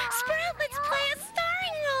up, Sproutlets play a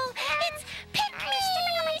starring role. It's Pick Me!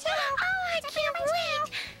 Oh, I can't wait.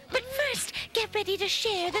 But first, get ready to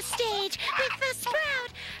share the stage with the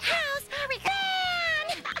Sprout House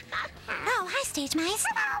Band. Oh, hi, Stage Mice.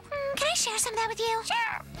 Can I share some of that with you?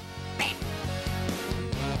 Sure.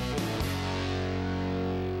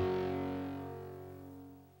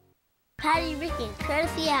 Patty, Ricky, and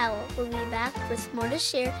Courtesy Owl will be back with more to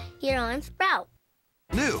share here on Sprout.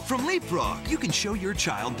 New from Leapfrog, you can show your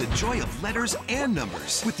child the joy of letters and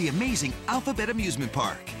numbers with the amazing Alphabet Amusement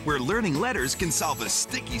Park, where learning letters can solve a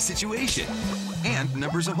sticky situation. And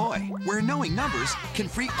Numbers Ahoy, where knowing numbers can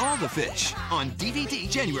free all the fish. On DVD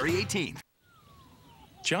January 18th.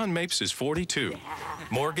 John Mapes is 42.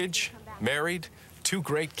 Mortgage, married, 2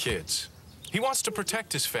 great kids. He wants to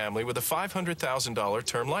protect his family with a $500,000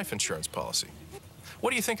 term life insurance policy. What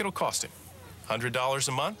do you think it'll cost him? $100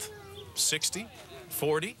 a month? 60?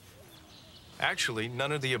 40? Actually,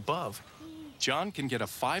 none of the above. John can get a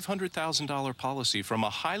 $500,000 policy from a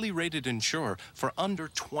highly rated insurer for under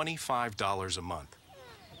 $25 a month.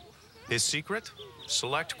 His secret?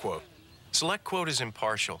 SelectQuote. SelectQuote is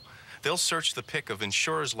impartial. They'll search the pick of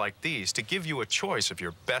insurers like these to give you a choice of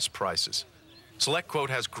your best prices. SelectQuote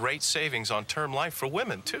has great savings on term life for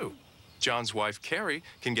women, too. John's wife, Carrie,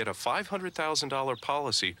 can get a $500,000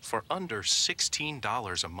 policy for under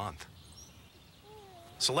 $16 a month.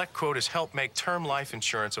 SelectQuote has helped make term life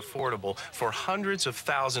insurance affordable for hundreds of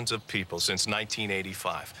thousands of people since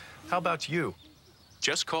 1985. How about you?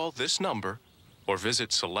 Just call this number or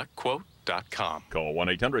visit SelectQuote.com. Call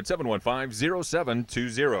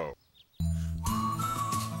 1-800-715-0720.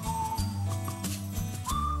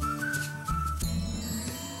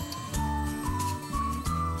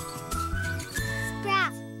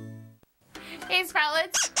 Hey,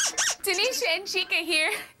 Sproutlets. Tanisha and Chica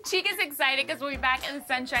here. Chica's excited because we'll be back in the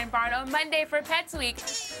Sunshine Barn on Monday for Pets Week.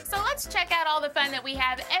 So let's check out all the fun that we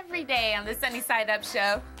have every day on the Sunny Side Up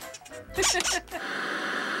show.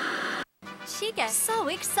 Chica's so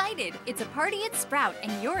excited. It's a party at Sprout,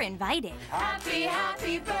 and you're invited. Happy,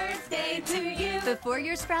 happy birthday to you. Before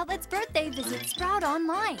your Sproutlets birthday, visit Sprout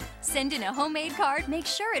online. Send in a homemade card. Make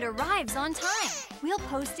sure it arrives on time. We'll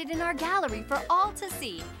post it in our gallery for all to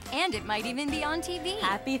see. And it might even be on TV.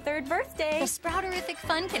 Happy 3rd birthday. The Sprouterific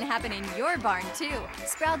fun can happen in your barn, too.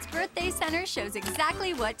 Sprout's Birthday Center shows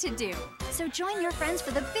exactly what to do. So join your friends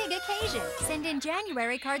for the big occasion. Send in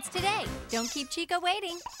January cards today. Don't keep Chica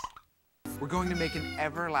waiting. We're going to make an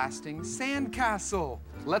everlasting sand castle.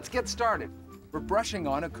 Let's get started. We're brushing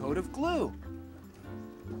on a coat of glue.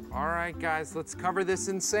 All right, guys, let's cover this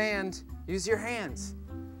in sand. Use your hands.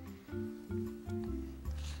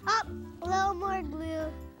 Up, a little more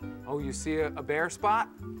glue. Oh, you see a bare spot?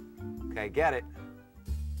 Okay, get it.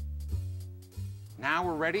 Now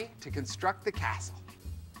we're ready to construct the castle.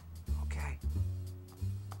 Okay.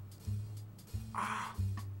 Ah,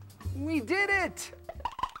 we did it!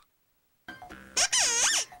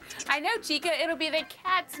 I know, Chica, it'll be the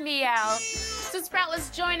cat's meow. So Sprout, let's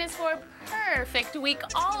join us for a perfect week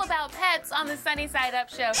all about pets on the Sunny Side Up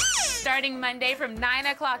show, starting Monday from 9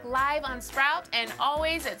 o'clock live on Sprout and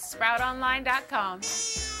always at sproutonline.com.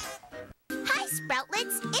 Hi,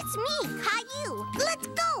 Sproutlets. It's me, Caillou. Let's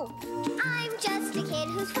go. I'm just a kid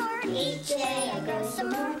who's 4. Each day I grow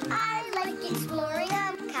some more. I like exploring.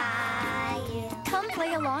 I'm Caillou. Come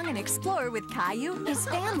play along and explore with Caillou, his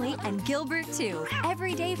family, and Gilbert, too.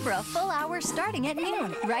 Every day for a full hour starting at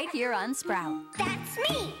noon, right here on Sprout. That's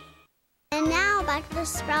me. And now back to the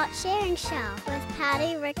Sprout Sharing Show with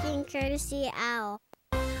Patty, Ricky, and Courtesy Owl.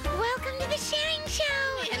 Welcome to the Sharing Show.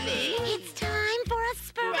 It's time for a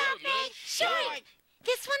Sprout Short.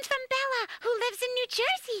 This one's from Bella, who lives in New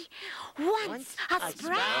Jersey. Once a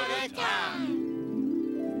Sprout at a time.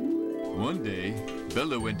 One day,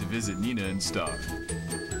 Bella went to visit Nina and Star.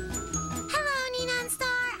 Hello, Nina and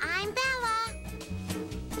Star. I'm Bella.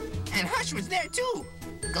 And Hush was there, too.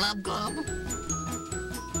 Glub, glub.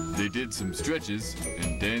 They did some stretches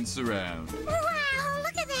and danced around. Wow,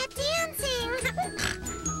 look at that dancing.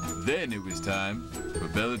 Then it was time for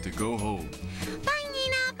Bella to go home. Bye,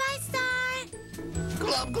 Nina. Bye, Star.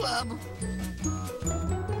 Glub, glub.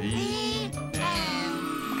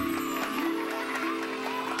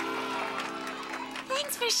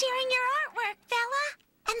 Thanks for sharing your artwork, Bella.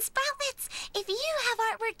 And Sproutlets, if you have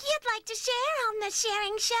artwork you'd like to share on the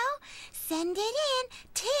Sharing Show, send it in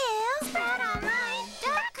to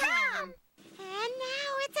sproutonline.com. And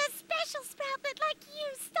now it's a special Sproutlet like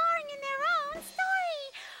you starring in their own story.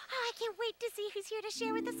 Oh, I can't wait to see who's here to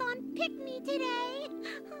share with us on Pick Me today.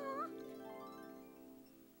 Aw.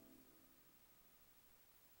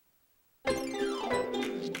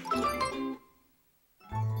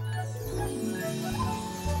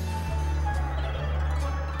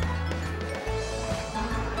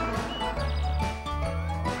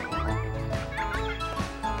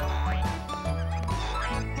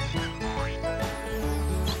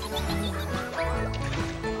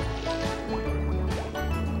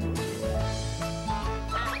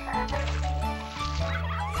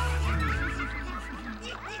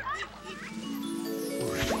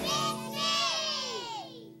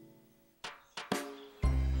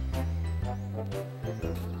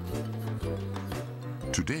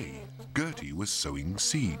 Today, Gertie was sowing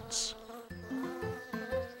seeds.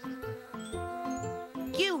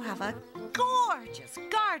 You have a gorgeous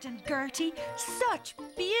garden, Gertie. Such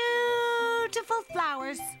beautiful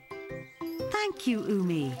flowers. Thank you,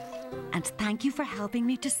 Umi. And thank you for helping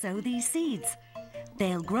me to sow these seeds.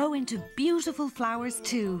 They'll grow into beautiful flowers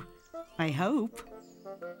too. I hope.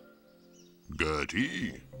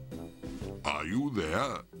 Gertie, are you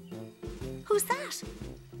there? Who's that?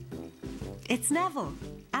 It's Neville,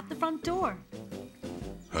 at the front door.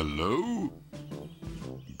 Hello?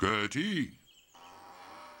 Gertie?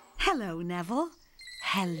 Hello, Neville.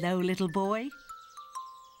 Hello, little boy.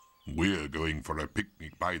 We're going for a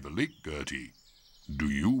picnic by the lake, Gertie. Do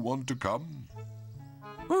you want to come?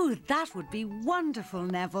 Ooh, that would be wonderful,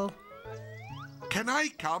 Neville. Can I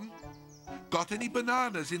come? Got any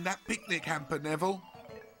bananas in that picnic hamper, Neville?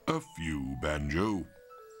 A few, Banjo.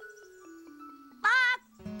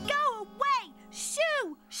 Go away!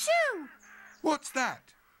 Shoo! Shoo! What's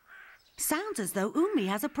that? Sounds as though Umi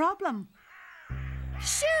has a problem.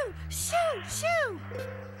 Shoo! Shoo! Shoo!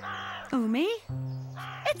 Umi?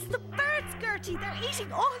 It's the birds, Gertie. They're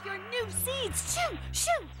eating all your new seeds. Shoo!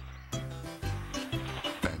 Shoo!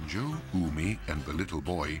 Banjo, Umi, and the little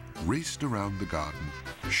boy raced around the garden,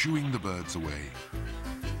 shooing the birds away.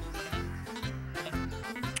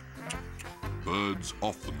 Birds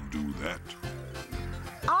often do that.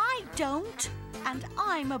 I don't, and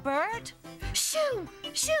I'm a bird. Shoo!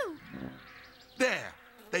 Shoo! There!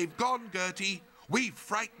 They've gone, Gertie. We've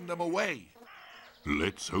frightened them away.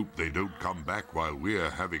 Let's hope they don't come back while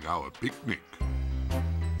we're having our picnic.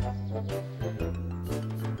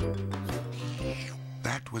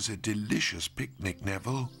 That was a delicious picnic,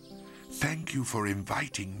 Neville. Thank you for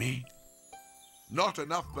inviting me. Not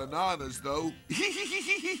enough bananas, though.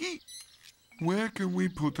 Where can we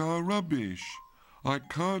put our rubbish? I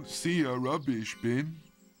can't see a rubbish bin.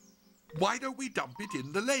 Why don't we dump it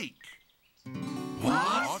in the lake?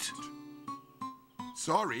 What?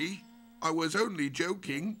 Sorry, I was only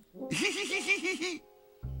joking.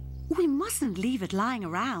 We mustn't leave it lying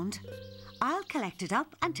around. I'll collect it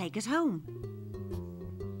up and take it home.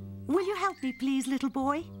 Will you help me, please, little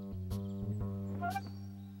boy?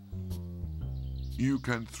 You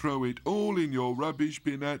can throw it all in your rubbish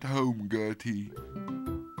bin at home, Gertie.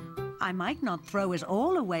 I might not throw it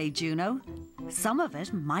all away, Juno. Some of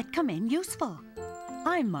it might come in useful.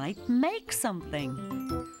 I might make something.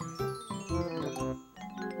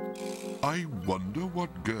 I wonder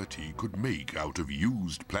what Gertie could make out of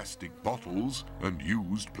used plastic bottles and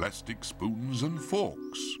used plastic spoons and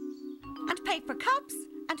forks. And paper cups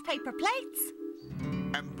and paper plates.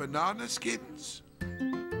 And banana skins.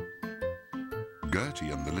 Gertie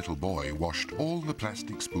and the little boy washed all the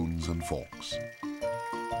plastic spoons and forks.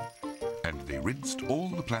 And they rinsed all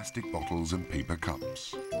the plastic bottles and paper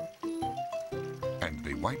cups. And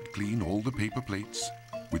they wiped clean all the paper plates,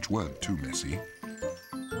 which weren't too messy.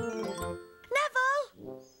 Neville!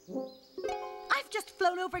 I've just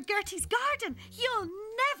flown over Gertie's garden. You'll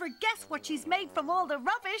never guess what she's made from all the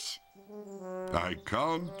rubbish. I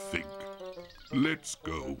can't think. Let's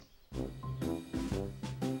go.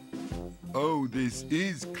 Oh, this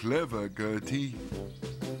is clever, Gertie.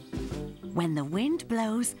 When the wind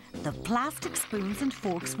blows, the plastic spoons and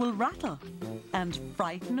forks will rattle and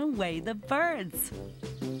frighten away the birds.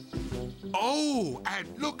 Oh, and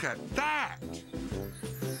look at that!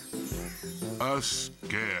 A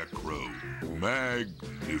scarecrow.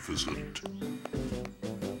 Magnificent.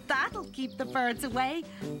 That'll keep the birds away.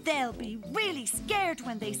 They'll be really scared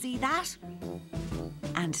when they see that.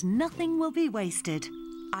 And nothing will be wasted.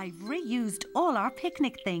 I've reused all our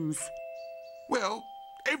picnic things. Well,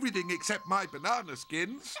 everything except my banana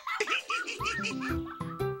skins.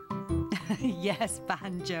 Yes,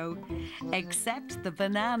 Banjo. Except the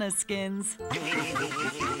banana skins.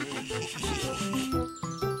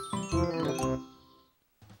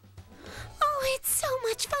 Oh, it's so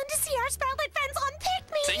much fun to see our Sproutlet friends on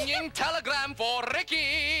Pick-Me! Singing telegram for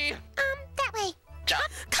Ricky! That way.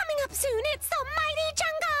 Coming up soon, it's the Mighty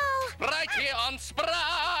Jungle! Right here on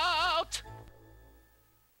Sprout!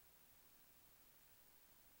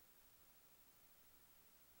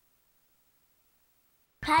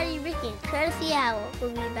 Patty, Ricky, and Courtesy Owl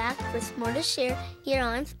will be back with more to share here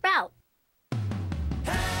on Sprout.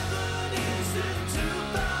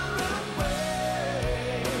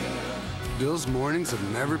 Bill's mornings have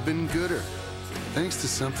never been gooder, thanks to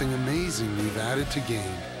something amazing we've added to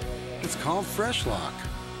Game. It's called Fresh Lock,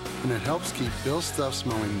 and it helps keep Bill's stuff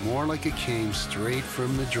smelling more like it came straight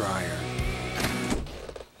from the dryer.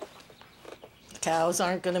 Cows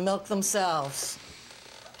aren't going to milk themselves.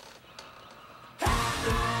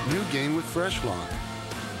 New Game with Fresh Lock.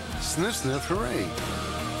 Sniff, sniff, hooray!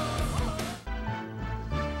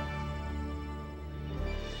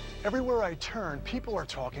 Everywhere I turn, people are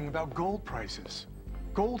talking about gold prices.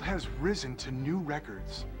 Gold has risen to new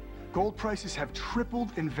records. Gold prices have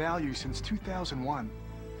tripled in value since 2001.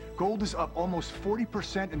 Gold is up almost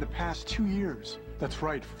 40% in the past 2 years. That's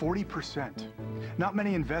right, 40%. Not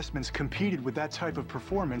many investments competed with that type of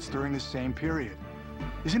performance during the same period.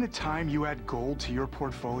 Isn't it time you add gold to your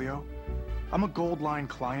portfolio? I'm a Goldline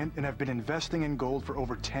client and have been investing in gold for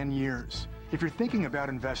over 10 years. If you're thinking about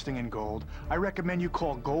investing in gold, I recommend you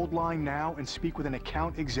call Goldline now and speak with an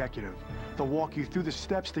account executive. They'll walk you through the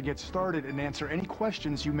steps to get started and answer any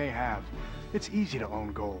questions you may have. It's easy to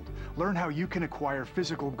own gold. Learn how you can acquire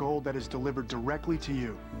physical gold that is delivered directly to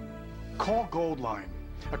you. Call Goldline,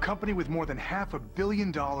 a company with more than $500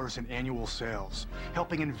 million in annual sales,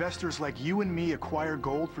 helping investors like you and me acquire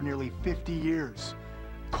gold for nearly 50 years.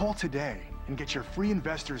 Call today and get your free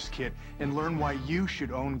investor's kit and learn why you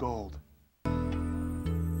should own gold.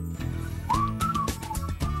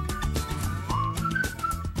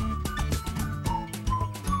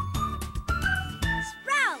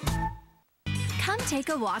 Come take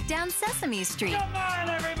a walk down Sesame Street. Come on,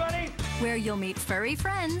 everybody! Where you'll meet furry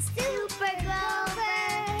friends. Super Clover!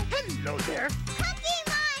 Hello there.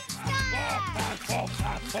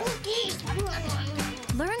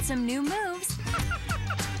 Learn some new moves.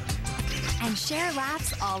 And share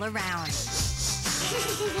laughs all around.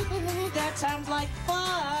 That sounds like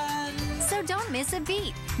fun! So don't miss a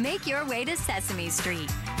beat. Make your way to Sesame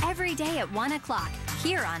Street. Every day at 1 o'clock,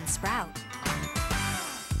 here on Sprout.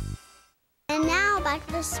 And now back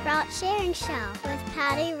to the Sprout Sharing Show with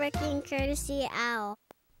Patty, Ricky, and Courtesy Owl.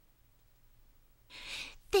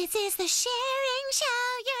 This is the Sharing Show.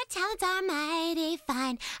 Your talents are mighty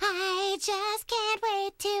fine. I just can't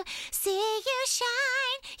wait to see you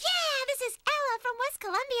shine. Yeah, this is Ella from West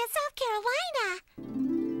Columbia, South Carolina.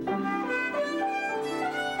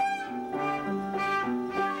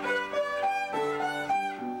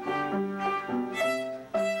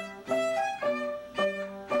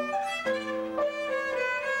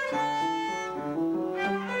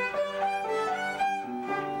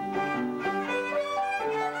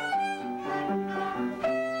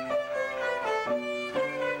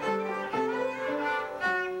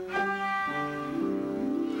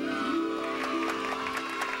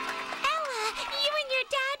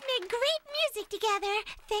 there.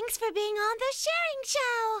 Thanks for being on the Sharing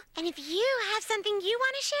Show. And if you have something you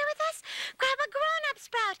want to share with us, grab a grown-up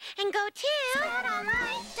Sprout and go to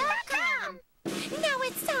SproutOnline.com. Now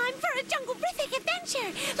it's time for a jungle-brific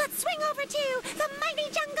adventure. Let's swing over to the mighty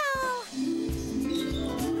jungle.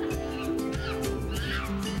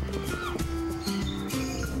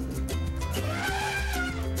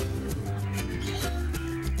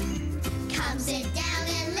 Come sit down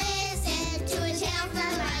and listen to a tale from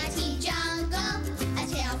the mighty jungle. A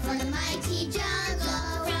tale from the mighty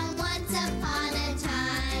jungle from once upon a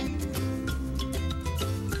time.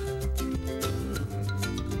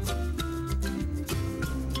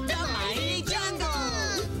 The mighty jungle.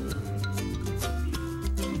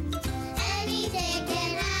 Anything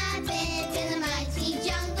can happen in the mighty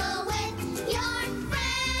jungle with your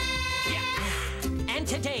friends. And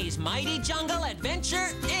today's mighty jungle adventure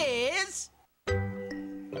is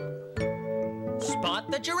Spot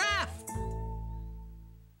the Giraffe.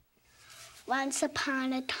 Once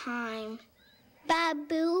upon a time,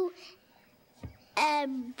 Babu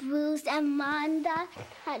and Bruce and Manda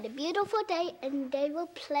had a beautiful day and they will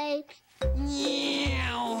play.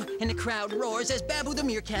 Meow. And the crowd roars as Babu the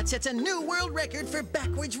meerkat sets a new world record for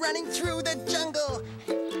backwards running through the jungle.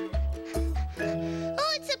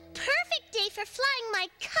 Oh, it's a perfect day for flying my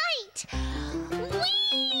kite.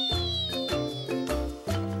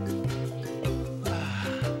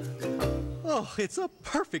 Oh, it's a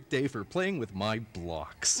perfect day for playing with my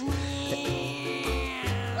blocks.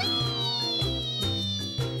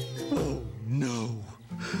 Oh, no.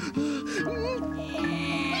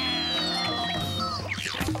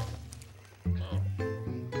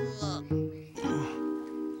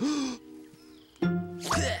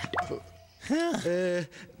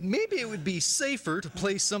 Maybe it would be safer to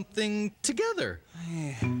play something together.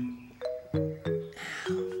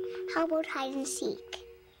 How about hide and seek?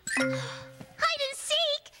 Hide and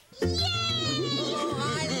seek? Yay! Oh,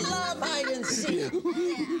 I love hide and seek.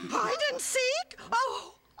 Hide and seek?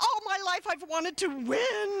 Oh, all my life I've wanted to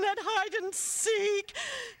win at hide and seek.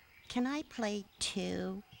 Can I play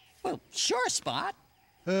too? Well, sure, Spot.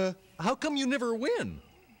 How come you never win?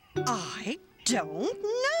 I don't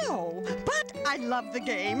know, but I love the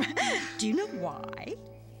game. Do you know why?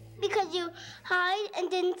 Because you hide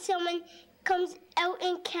and then someone comes out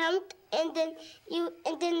and count and then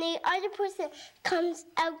the other person comes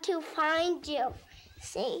out to find you.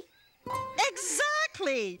 See?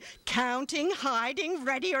 Exactly. Counting, hiding,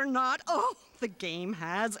 ready or not. Oh, the game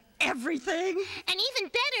has everything. And even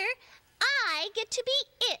better, I get to be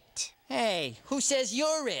it. Hey, who says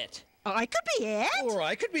you're it? I could be it. Or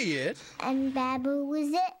I could be it. And Babu was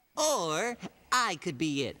it? Or I could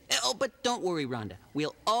be it. Oh, but don't worry, Rhonda.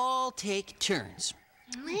 We'll all take turns.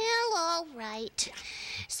 Well, all right.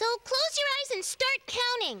 So close your eyes and start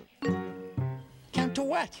counting. Count to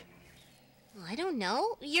what? I don't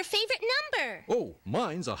know. Your favorite number. Oh,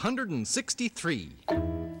 mine's 163.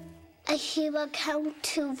 He will count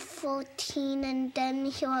to 14 and then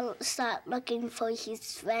he will start looking for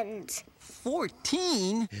his friends.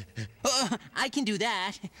 14? I can do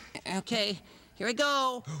that. Okay, here I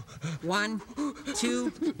go. 1, 2,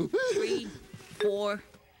 3, 4,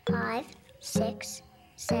 5, 6,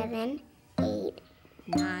 7, 8,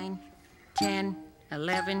 9, 10,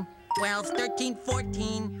 11, 12, 13,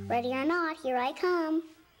 14. Ready or not, here I come.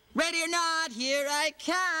 Ready or not, here I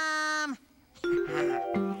come.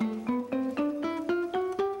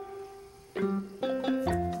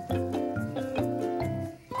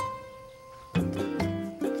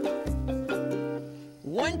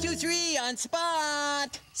 1, 2, 3 on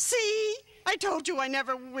Spot. See? I told you I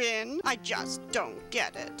never win. I just don't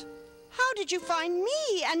get it. How did you find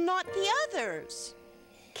me and not the others?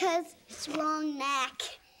 'Cause it's wrong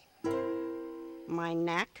neck. My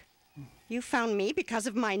neck? You found me because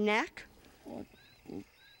of my neck?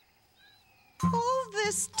 All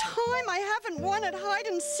this time I haven't won at hide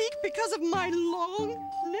and seek because of my long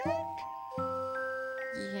neck?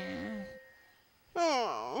 Yeah.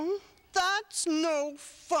 Oh, that's no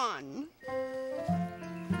fun.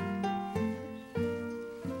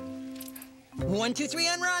 1, 2, 3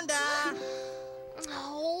 on Rhonda.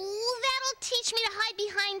 Oh, that'll teach me to hide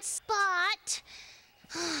behind Spot.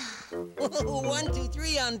 1, 2,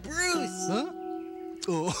 3 on Bruce. Huh?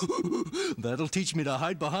 Oh, that'll teach me to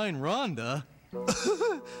hide behind Rhonda.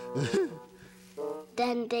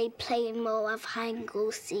 Then they play more of hide and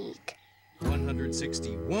go seek.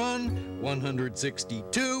 161,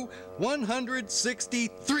 162,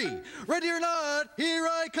 163. Ready or not, here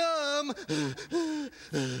I come.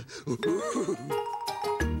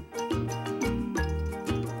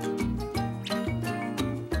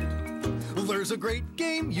 There's a great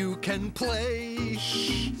game you can play.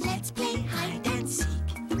 Let's play hide and seek.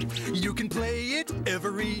 You can play it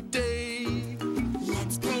every day.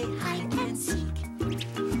 Let's play hide and seek.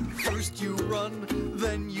 First you run,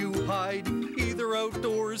 then you hide, either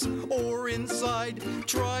outdoors or inside.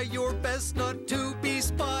 Try your best not to be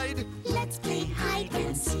spied. Let's play hide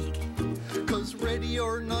and seek. 'Cause ready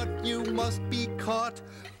or not, you must be caught.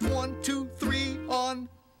 1, 2, 3 on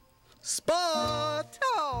spot.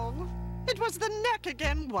 Oh, it was the neck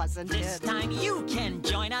again, wasn't This it? time you can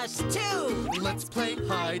join us too. Let's play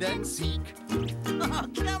hide and seek. Oh,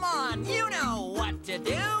 come on, you know what to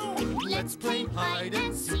do. Let's play hide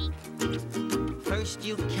and seek. First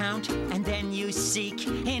you count and then you seek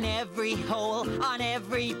in every hole, on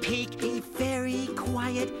every peak. Be very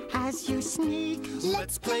quiet as you sneak.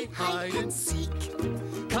 Let's play hide and seek.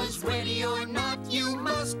 'Cause ready or not, you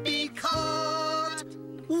must be caught.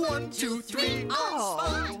 1, 2, 3 on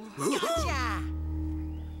spot. Gotcha!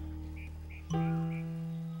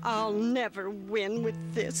 I'll never win with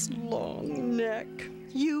this long neck.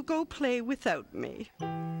 You go play without me.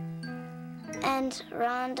 And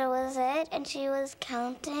Rhonda was it, and she was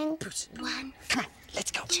counting. 1, come on,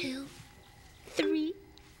 let's go. 2, 3.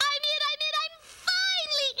 I'm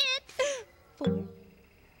finally it! 4,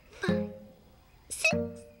 5,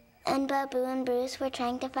 6. And Babu and Bruce were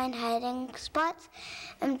trying to find hiding spots,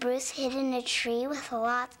 and Bruce hid in a tree with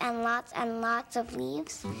lots and lots and lots of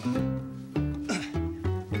leaves.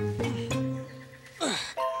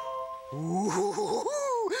 Ooh,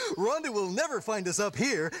 Rhonda will never find us up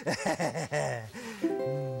here.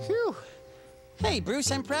 Phew. Hey,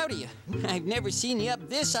 Bruce, I'm proud of you. I've never seen you up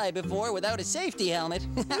this high before without a safety helmet.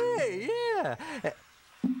 Hey, yeah.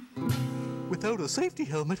 Without a safety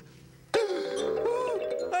helmet?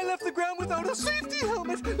 I left the ground without a safety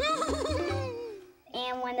helmet.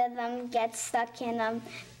 And one of them gets stuck in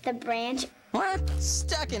the branch. What?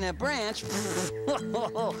 Stuck in a branch?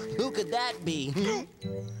 Who could that be?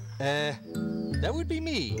 That would be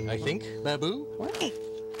me, I think, Babu.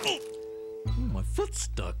 My foot's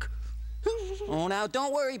stuck. Oh, now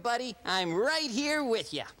don't worry, buddy. I'm right here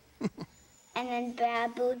with you. And then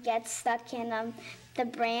Babu gets stuck in the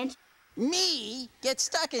branch. Me? Get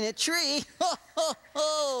stuck in a tree? Ho, ho,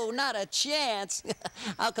 ho! Not a chance.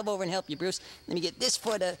 I'll come over and help you, Bruce. Let me get this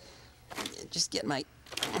foot. Just get my.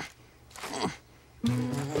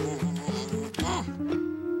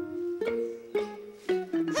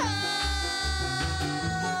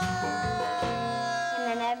 And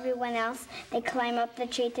then everyone else, they climb up the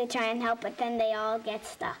tree to try and help, but then they all get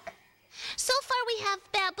stuck. So far we have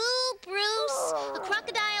Babu, Bruce, a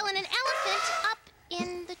crocodile, and an elephant up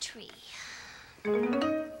in the tree.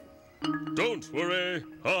 Don't worry,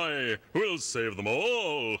 I will save them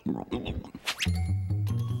all.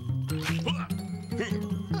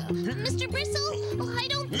 Mr. Bristle? Oh, I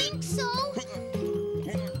don't think so.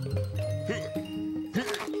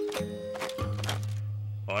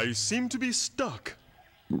 I seem to be stuck.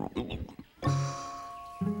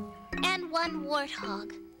 And one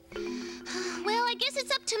warthog. Well, I guess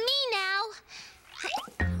it's up to me now.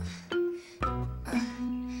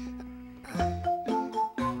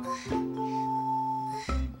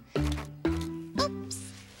 Oops.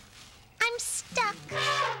 I'm stuck.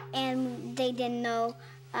 And they didn't know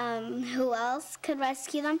who else could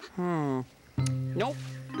rescue them. Nope.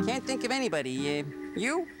 Can't think of anybody.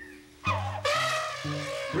 You?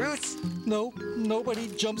 Bruce? No, nobody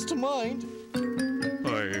jumps to mind.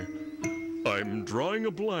 I'm drawing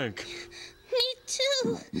a blank. Me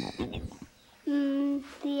too.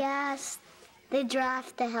 They asked the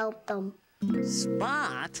giraffe to help them.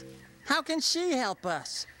 Spot? How can she help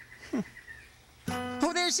us?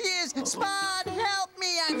 Oh, there she is! Spot, help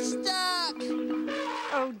me! I'm stuck!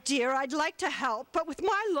 Oh dear, I'd like to help, but with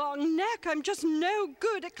my long neck, I'm just no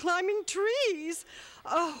good at climbing trees.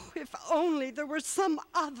 Oh, if only there were some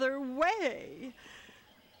other way.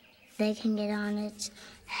 They can get on its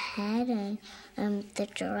head, and the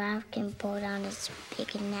giraffe can pull down its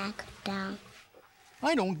big neck down.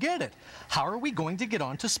 I don't get it. How are we going to get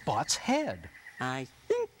onto Spot's head? I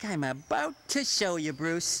think I'm about to show you,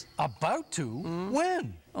 Bruce. About to?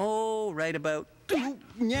 When? Oh, right about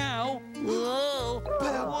now. Whoa.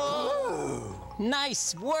 Whoa.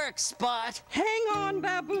 Nice work, Spot. Hang on,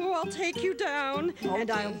 Babu, I'll take you down, and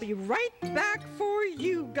I'll be right back for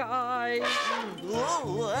you guys. Whoa,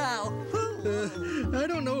 wow. I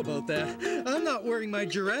don't know about that. I'm not wearing my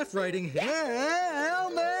giraffe riding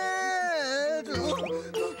helmet.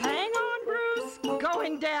 Hang on, Bruce.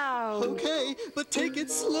 Going down. Okay, but take it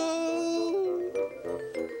slow.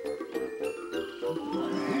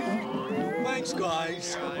 Thanks,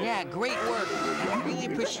 guys. Yeah, great work. Really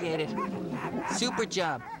appreciate it. Super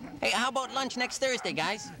job. Hey, how about lunch next Thursday,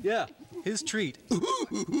 guys? Yeah, his treat.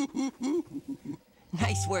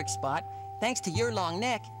 Nice work, Spot. Thanks to your long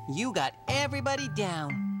neck, you got everybody down.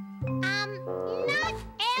 Not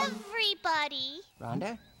everybody.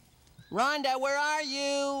 Rhonda? Rhonda, where are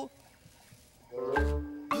you?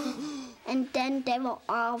 And then they will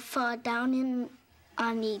all fall down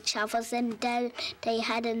on each other, and then they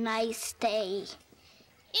had a nice day.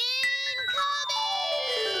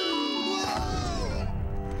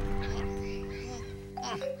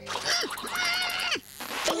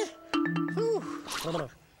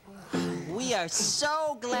 We are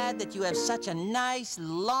so glad that you have such a nice,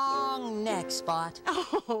 long neck, Spot.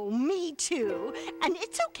 Oh, me too. And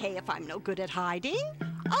it's okay if I'm no good at hiding.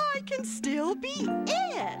 I can still be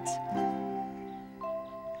it.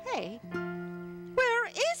 Hey, where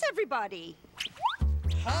is everybody?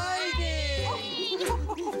 Hiding!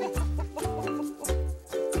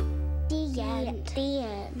 The end. The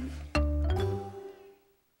end.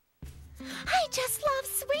 I just love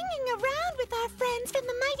swinging around with our friends from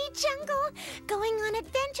the mighty jungle. Going on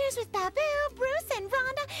adventures with Babu, Bruce, and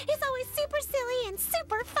Rhonda is always super silly and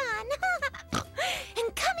super fun.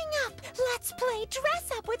 And coming up, let's play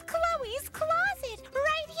Dress Up with Chloe's Closet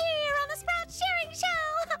right here on the Sprout Sharing Show.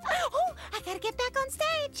 Oh, I gotta get back on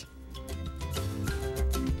stage.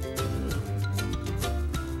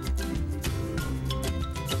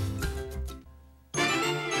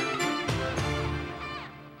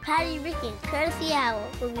 Patty, Ricky, and Courtesy Owl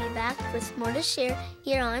will be back with more to share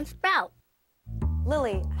here on Sprout.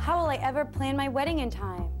 Lily, how will I ever plan my wedding in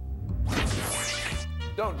time?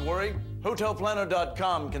 Don't worry.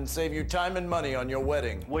 HotelPlanner.com can save you time and money on your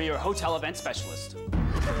wedding. We're your hotel event specialist.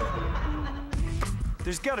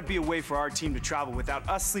 There's got to be a way for our team to travel without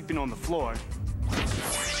us sleeping on the floor.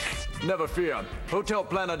 Never fear.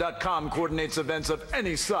 HotelPlanner.com coordinates events of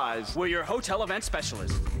any size. We're your hotel event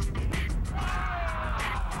specialist.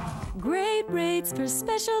 Great rates for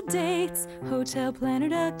special dates.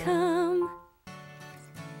 HotelPlanner.com.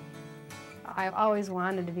 I've always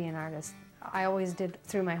wanted to be an artist. I always did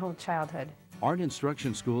through my whole childhood. Art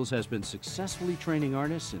Instruction Schools has been successfully training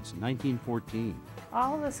artists since 1914.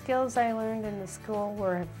 All the skills I learned in the school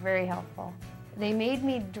were very helpful. They made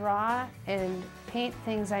me draw and paint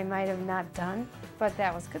things I might have not done, but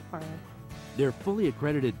that was good for me. Their fully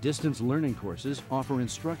accredited distance learning courses offer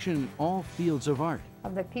instruction in all fields of art.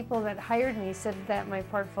 Of the people that hired me said that my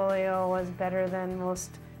portfolio was better than most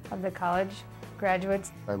of the college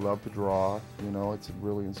graduates. I love to draw, you know, it's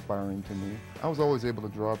really inspiring to me. I was always able to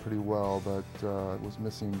draw pretty well, but was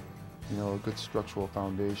missing, you know, a good structural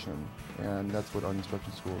foundation, and that's what Art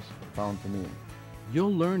Instruction Schools found for me.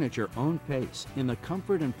 You'll learn at your own pace in the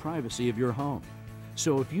comfort and privacy of your home.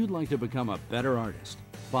 So if you'd like to become a better artist,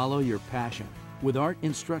 follow your passion with Art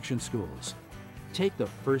Instruction Schools. Take the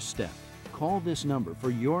first step. Call this number for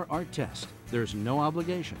your art test. There's no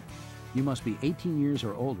obligation. You must be 18 years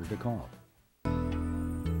or older to call.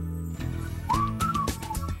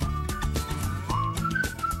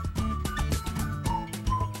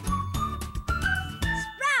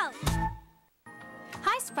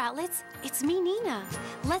 Sproutlets, it's me, Nina.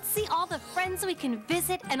 Let's see all the friends we can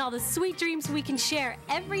visit and all the sweet dreams we can share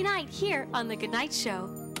every night here on The Goodnight Show.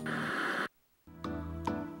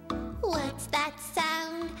 What's that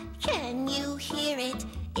sound? Can you hear it?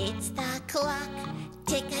 It's the clock.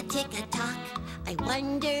 Tick-a-tick-a-tock. I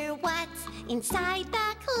wonder what's inside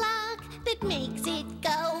the clock that makes it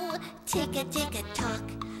go tick-a-tick-a-tock.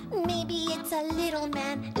 Maybe it's a little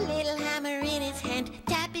man, little hammer in his hand,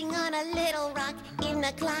 tapping on a little rock in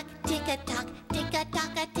the clock. Tick-a-tock,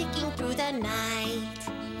 tick-a-tock, ticking through the night.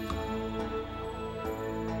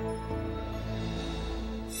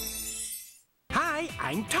 Hi,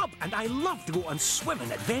 I'm Tub, and I love to go on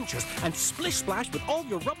swimming adventures and splish-splash with all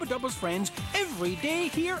your Rubber-Dubbers friends every day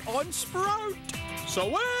here on Sprout.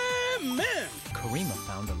 Swim in! Karima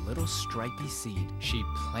found a little stripy seed. She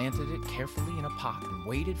planted it carefully in a pot and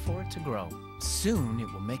waited for it to grow. Soon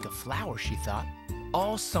it will make a flower, she thought.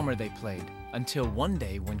 All summer they played, until one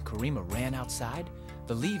day when Karima ran outside,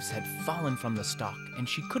 the leaves had fallen from the stalk and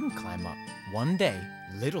she couldn't climb up. One day,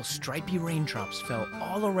 little stripy raindrops fell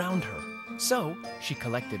all around her. So, she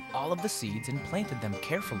collected all of the seeds and planted them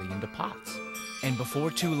carefully into pots. And before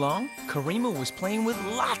too long, Karima was playing with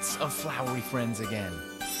lots of flowery friends again.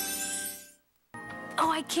 Oh,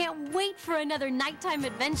 I can't wait for another nighttime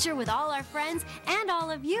adventure with all our friends and all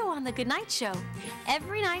of you on The Goodnight Show.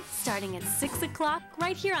 Every night starting at 6 o'clock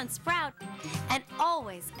right here on Sprout and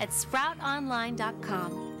always at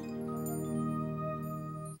sproutonline.com.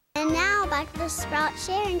 And now back to the Sprout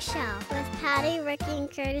Sharing Show with Patty, Ricky, and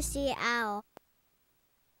Courtesy Owl.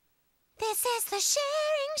 This is the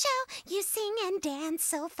sharing show. You sing and dance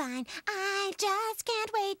so fine. I just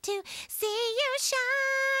can't wait to see you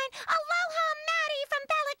shine. Aloha, Maddie from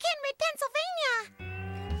Bella Kinwood, Pennsylvania.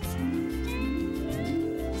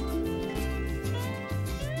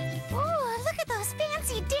 Oh, look at those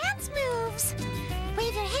fancy dance moves.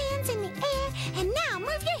 Wave your hands in the air, and now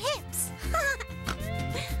move your hips.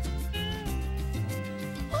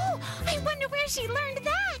 Oh, I wonder where she learned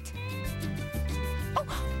that. Oh,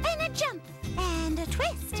 and a jump, and a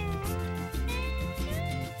twist.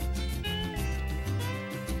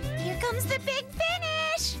 Here comes the big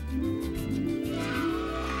finish.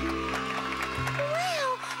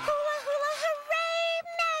 Wow, hula hula hooray,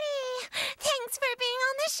 Maddie. Thanks for being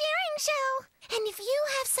on the sharing show. And if you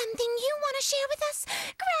have something you want to share with us,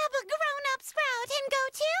 grab a grown-up Sprout and go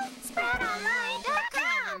to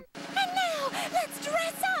sproutonline.com. And now, let's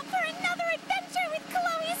dress up for another adventure with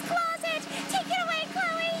Chloe's Closet. Take it away,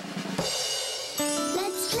 Chloe.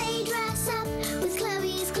 Let's play dress up with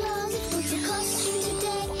Chloe's Closet. What's a costume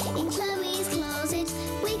today in Chloe's Closet?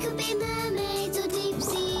 We could be mermaids or deep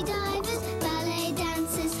sea divers, ballet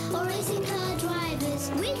dancers or racing car drivers.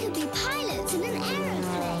 We could be pilots in an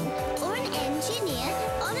aeroplane or an engineer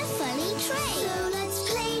on a funny train. So let's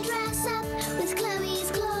play dress up with Chloe's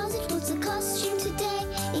Closet. What's a costume today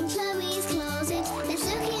in Chloe's Closet? Let's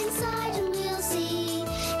look inside and we'll see.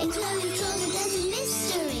 In Chloe's Closet there's a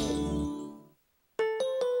mystery.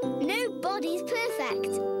 Nobody's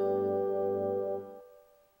perfect.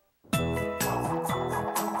 I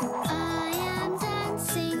am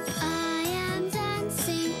dancing on the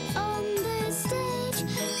stage,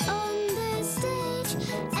 on the stage.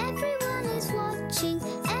 Everyone is watching,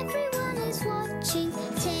 everyone is watching.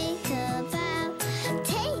 Take a bow,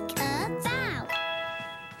 take a bow.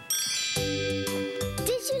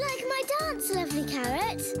 Did you like my dance, lovely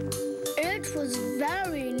carrot? It was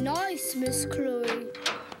very nice, Miss Chloe.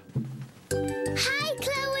 Hi,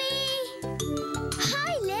 Chloe!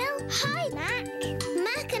 Hi, Lil! Hi, Mac!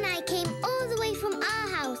 Mac and I came all the way from our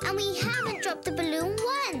house and we haven't dropped the balloon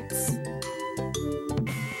once.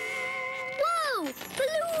 Whoa!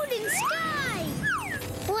 Balloon in sky!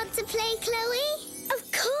 Want to play, Chloe? Of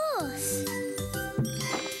course!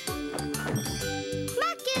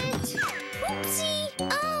 Mac it! Whoopsie!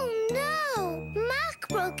 Oh no! Mac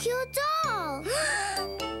broke your doll!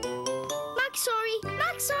 Mac, sorry!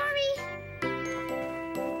 Mac, sorry!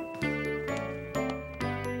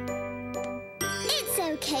 It's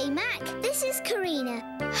okay, Mac. This is Karina.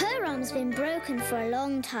 Her arm's been broken for a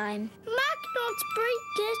long time. Mac not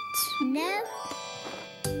break it. No.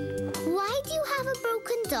 Why do you have a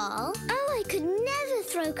broken doll? Oh, I could never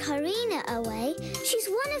throw Karina away. She's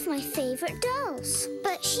one of my favorite dolls.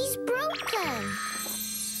 But she's broken.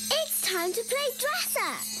 It's time to play dress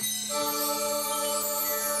up.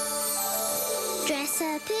 Dress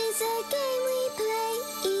up is a game we play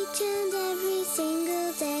each and every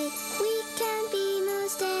single day. We can be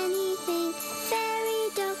most anything. Fairy,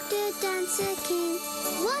 doctor, dancer, king.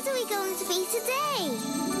 What are we going to be today?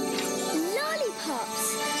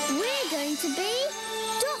 Lollipops. We're going to be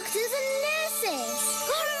doctors and nurses.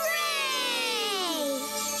 Hooray!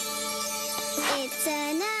 It's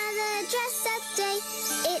another dress-up day.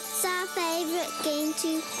 It's our favorite game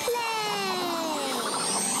to play.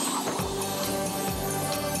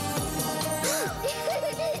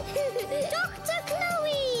 Dr.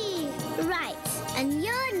 Chloe! Right, and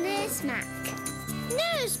you're Nurse Mac.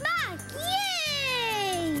 Nurse Mac,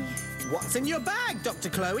 yay! What's in your bag, Dr.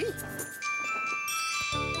 Chloe?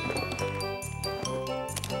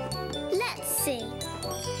 Let's see.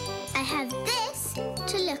 I have this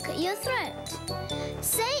to look at your throat.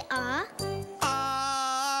 Say ah.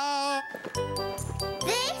 Ah.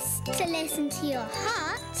 This to listen to your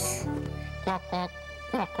heart. Quack, quack,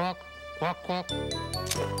 quack, quack, quack, quack.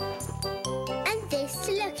 And this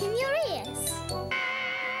to look in your ears.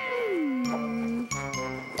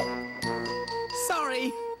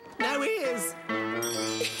 Sorry, no ears.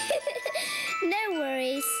 No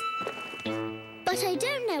worries. But I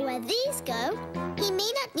don't know where these go. He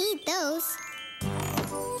may not need those.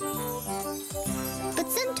 But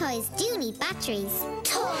some toys do need batteries.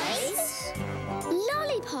 Toys?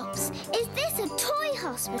 Lollipops. Is this a toy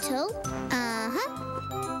hospital? Uh-huh.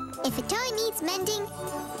 If a toy needs mending,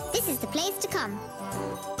 this is the place to come.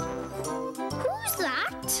 Who's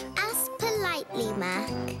that? Ask politely, Mac.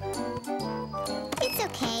 It's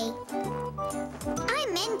okay.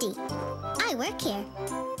 I'm Mendy. I work here.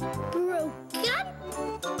 Broken?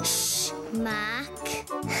 Shh! Mac.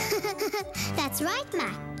 That's right,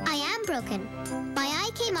 Mac. I am broken. My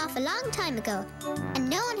eye came off a long time ago, and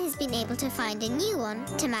no one has been able to find a new one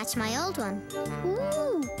to match my old one.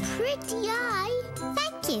 Ooh, pretty eye.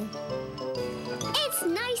 Thank you. It's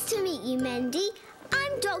nice to meet you, Mendy.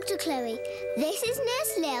 I'm Dr. Chloe. This is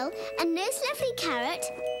Nurse Lil and Nurse Lovely Carrot.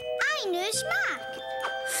 I'm Nurse Mac.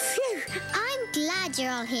 Phew, I'm glad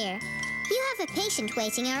you're all here. You have a patient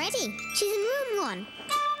waiting already. She's in room 1.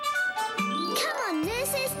 Come on,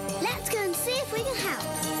 nurses. Let's go and see if we can help.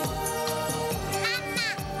 Mama!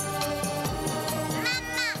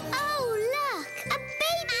 Mama! Oh, look! A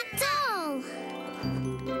baby doll!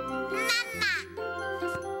 Mama!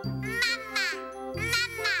 Mama!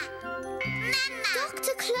 Mama! Mama!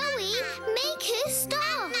 Dr. Chloe, make her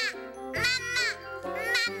stop! Mama!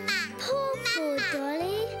 Mama! Poor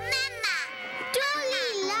Dolly. Mama! Dolly,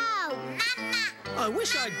 low! Mama! I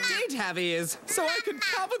wish I did have ears, so I could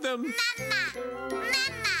cover them.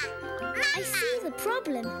 I see the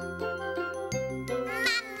problem.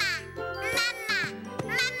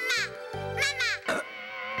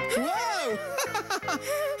 Whoa!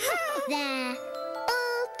 There.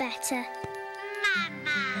 All better.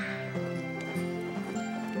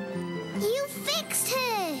 You fixed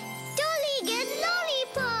her! Dolly, get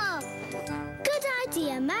lollipop! Good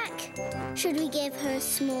idea, Mac. Should we give her a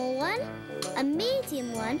small one, a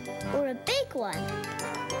medium one, or a big one?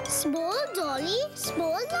 Small dolly,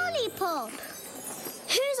 small lollipop.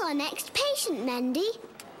 Who's our next patient, Mendy?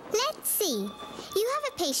 Let's see. You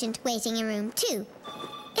have a patient waiting in room 2.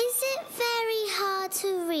 Is it very hard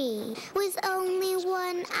to read with only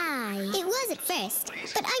one eye? It was at first,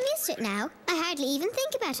 but I missed it now. I hardly even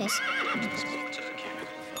think about it.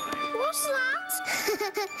 What's that?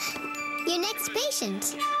 Your next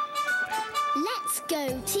patient. Let's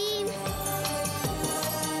go, team.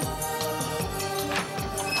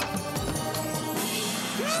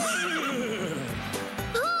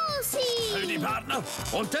 Howdy, partner.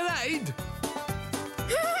 On to ride.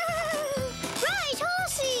 Right,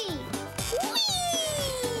 horsey!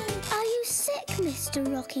 Whee! Are you sick, Mr.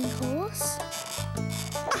 Rocking Horse?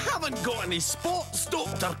 I haven't got any spots,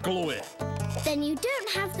 Dr. Chloe. Then you don't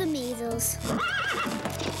have the measles.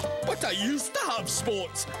 But I used to have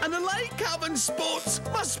spots, and I like having spots.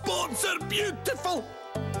 My spots are beautiful.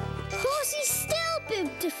 Horsey's still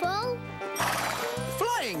beautiful.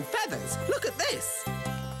 Flying feathers. Look at this.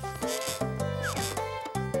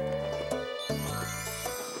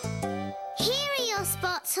 Here are your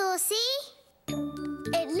spots, Horsey.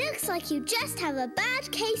 It looks like you just have a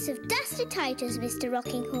bad case of dustatitis, Mr.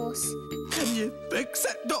 Rocking Horse. Can you fix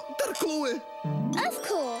it, Dr. Chloe? Of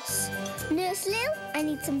course. Nurse Lil, I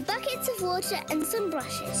need some buckets of water and some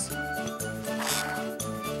brushes.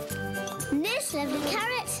 Nurse Lovely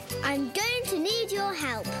Carrot, I'm going to need your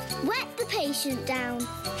help. Wet the patient down.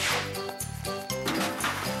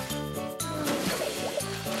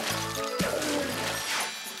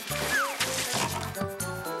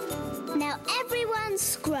 Now everyone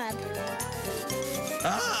scrub.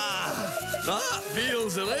 Ah, that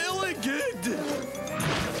feels really good.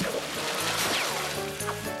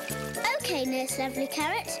 Okay, Nurse Lovely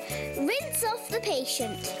Carrot, rinse off the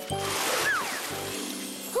patient.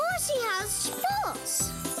 Horsey has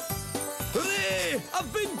spots. Hooray!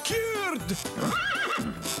 I've been cured!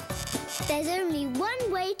 There's only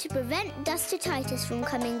one way to prevent dustatitis from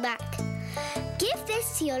coming back. Give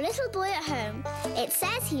this to your little boy at home. It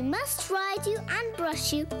says he must ride you and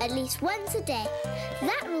brush you at least once a day.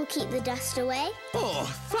 That will keep the dust away. Oh,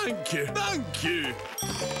 thank you. Thank you.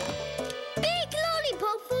 Big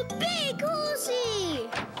lollipop for Big Horsey!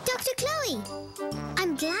 Dr. Chloe,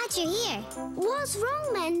 I'm glad you're here. What's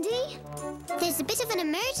wrong, Mendy? There's a bit of an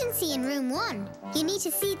emergency in room 1. You need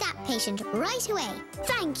to see that patient right away.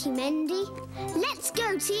 Thank you, Mendy. Let's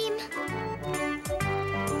go, team.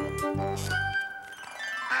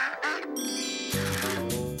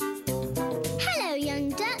 Hello, young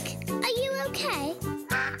duck. Are you okay?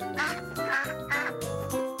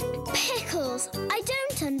 Pickles, I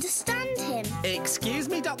don't understand him. Excuse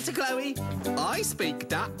me, Dr. Chloe. I speak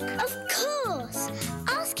duck. Of course.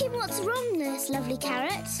 Ask him what's wrong, Nurse Lovely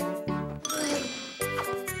Carrot.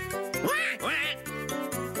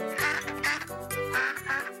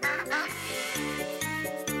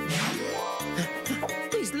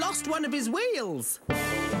 He's lost one of his wheels.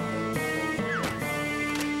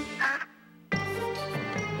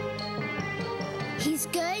 He's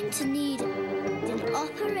going to need an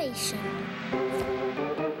operation.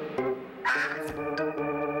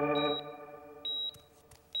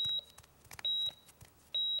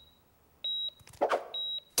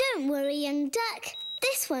 Don't worry, young duck.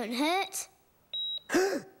 This won't hurt.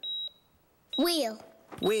 Wheel.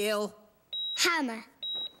 Wheel. Hammer.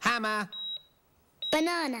 Hammer.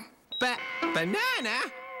 Banana. Banana?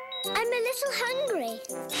 I'm a little hungry.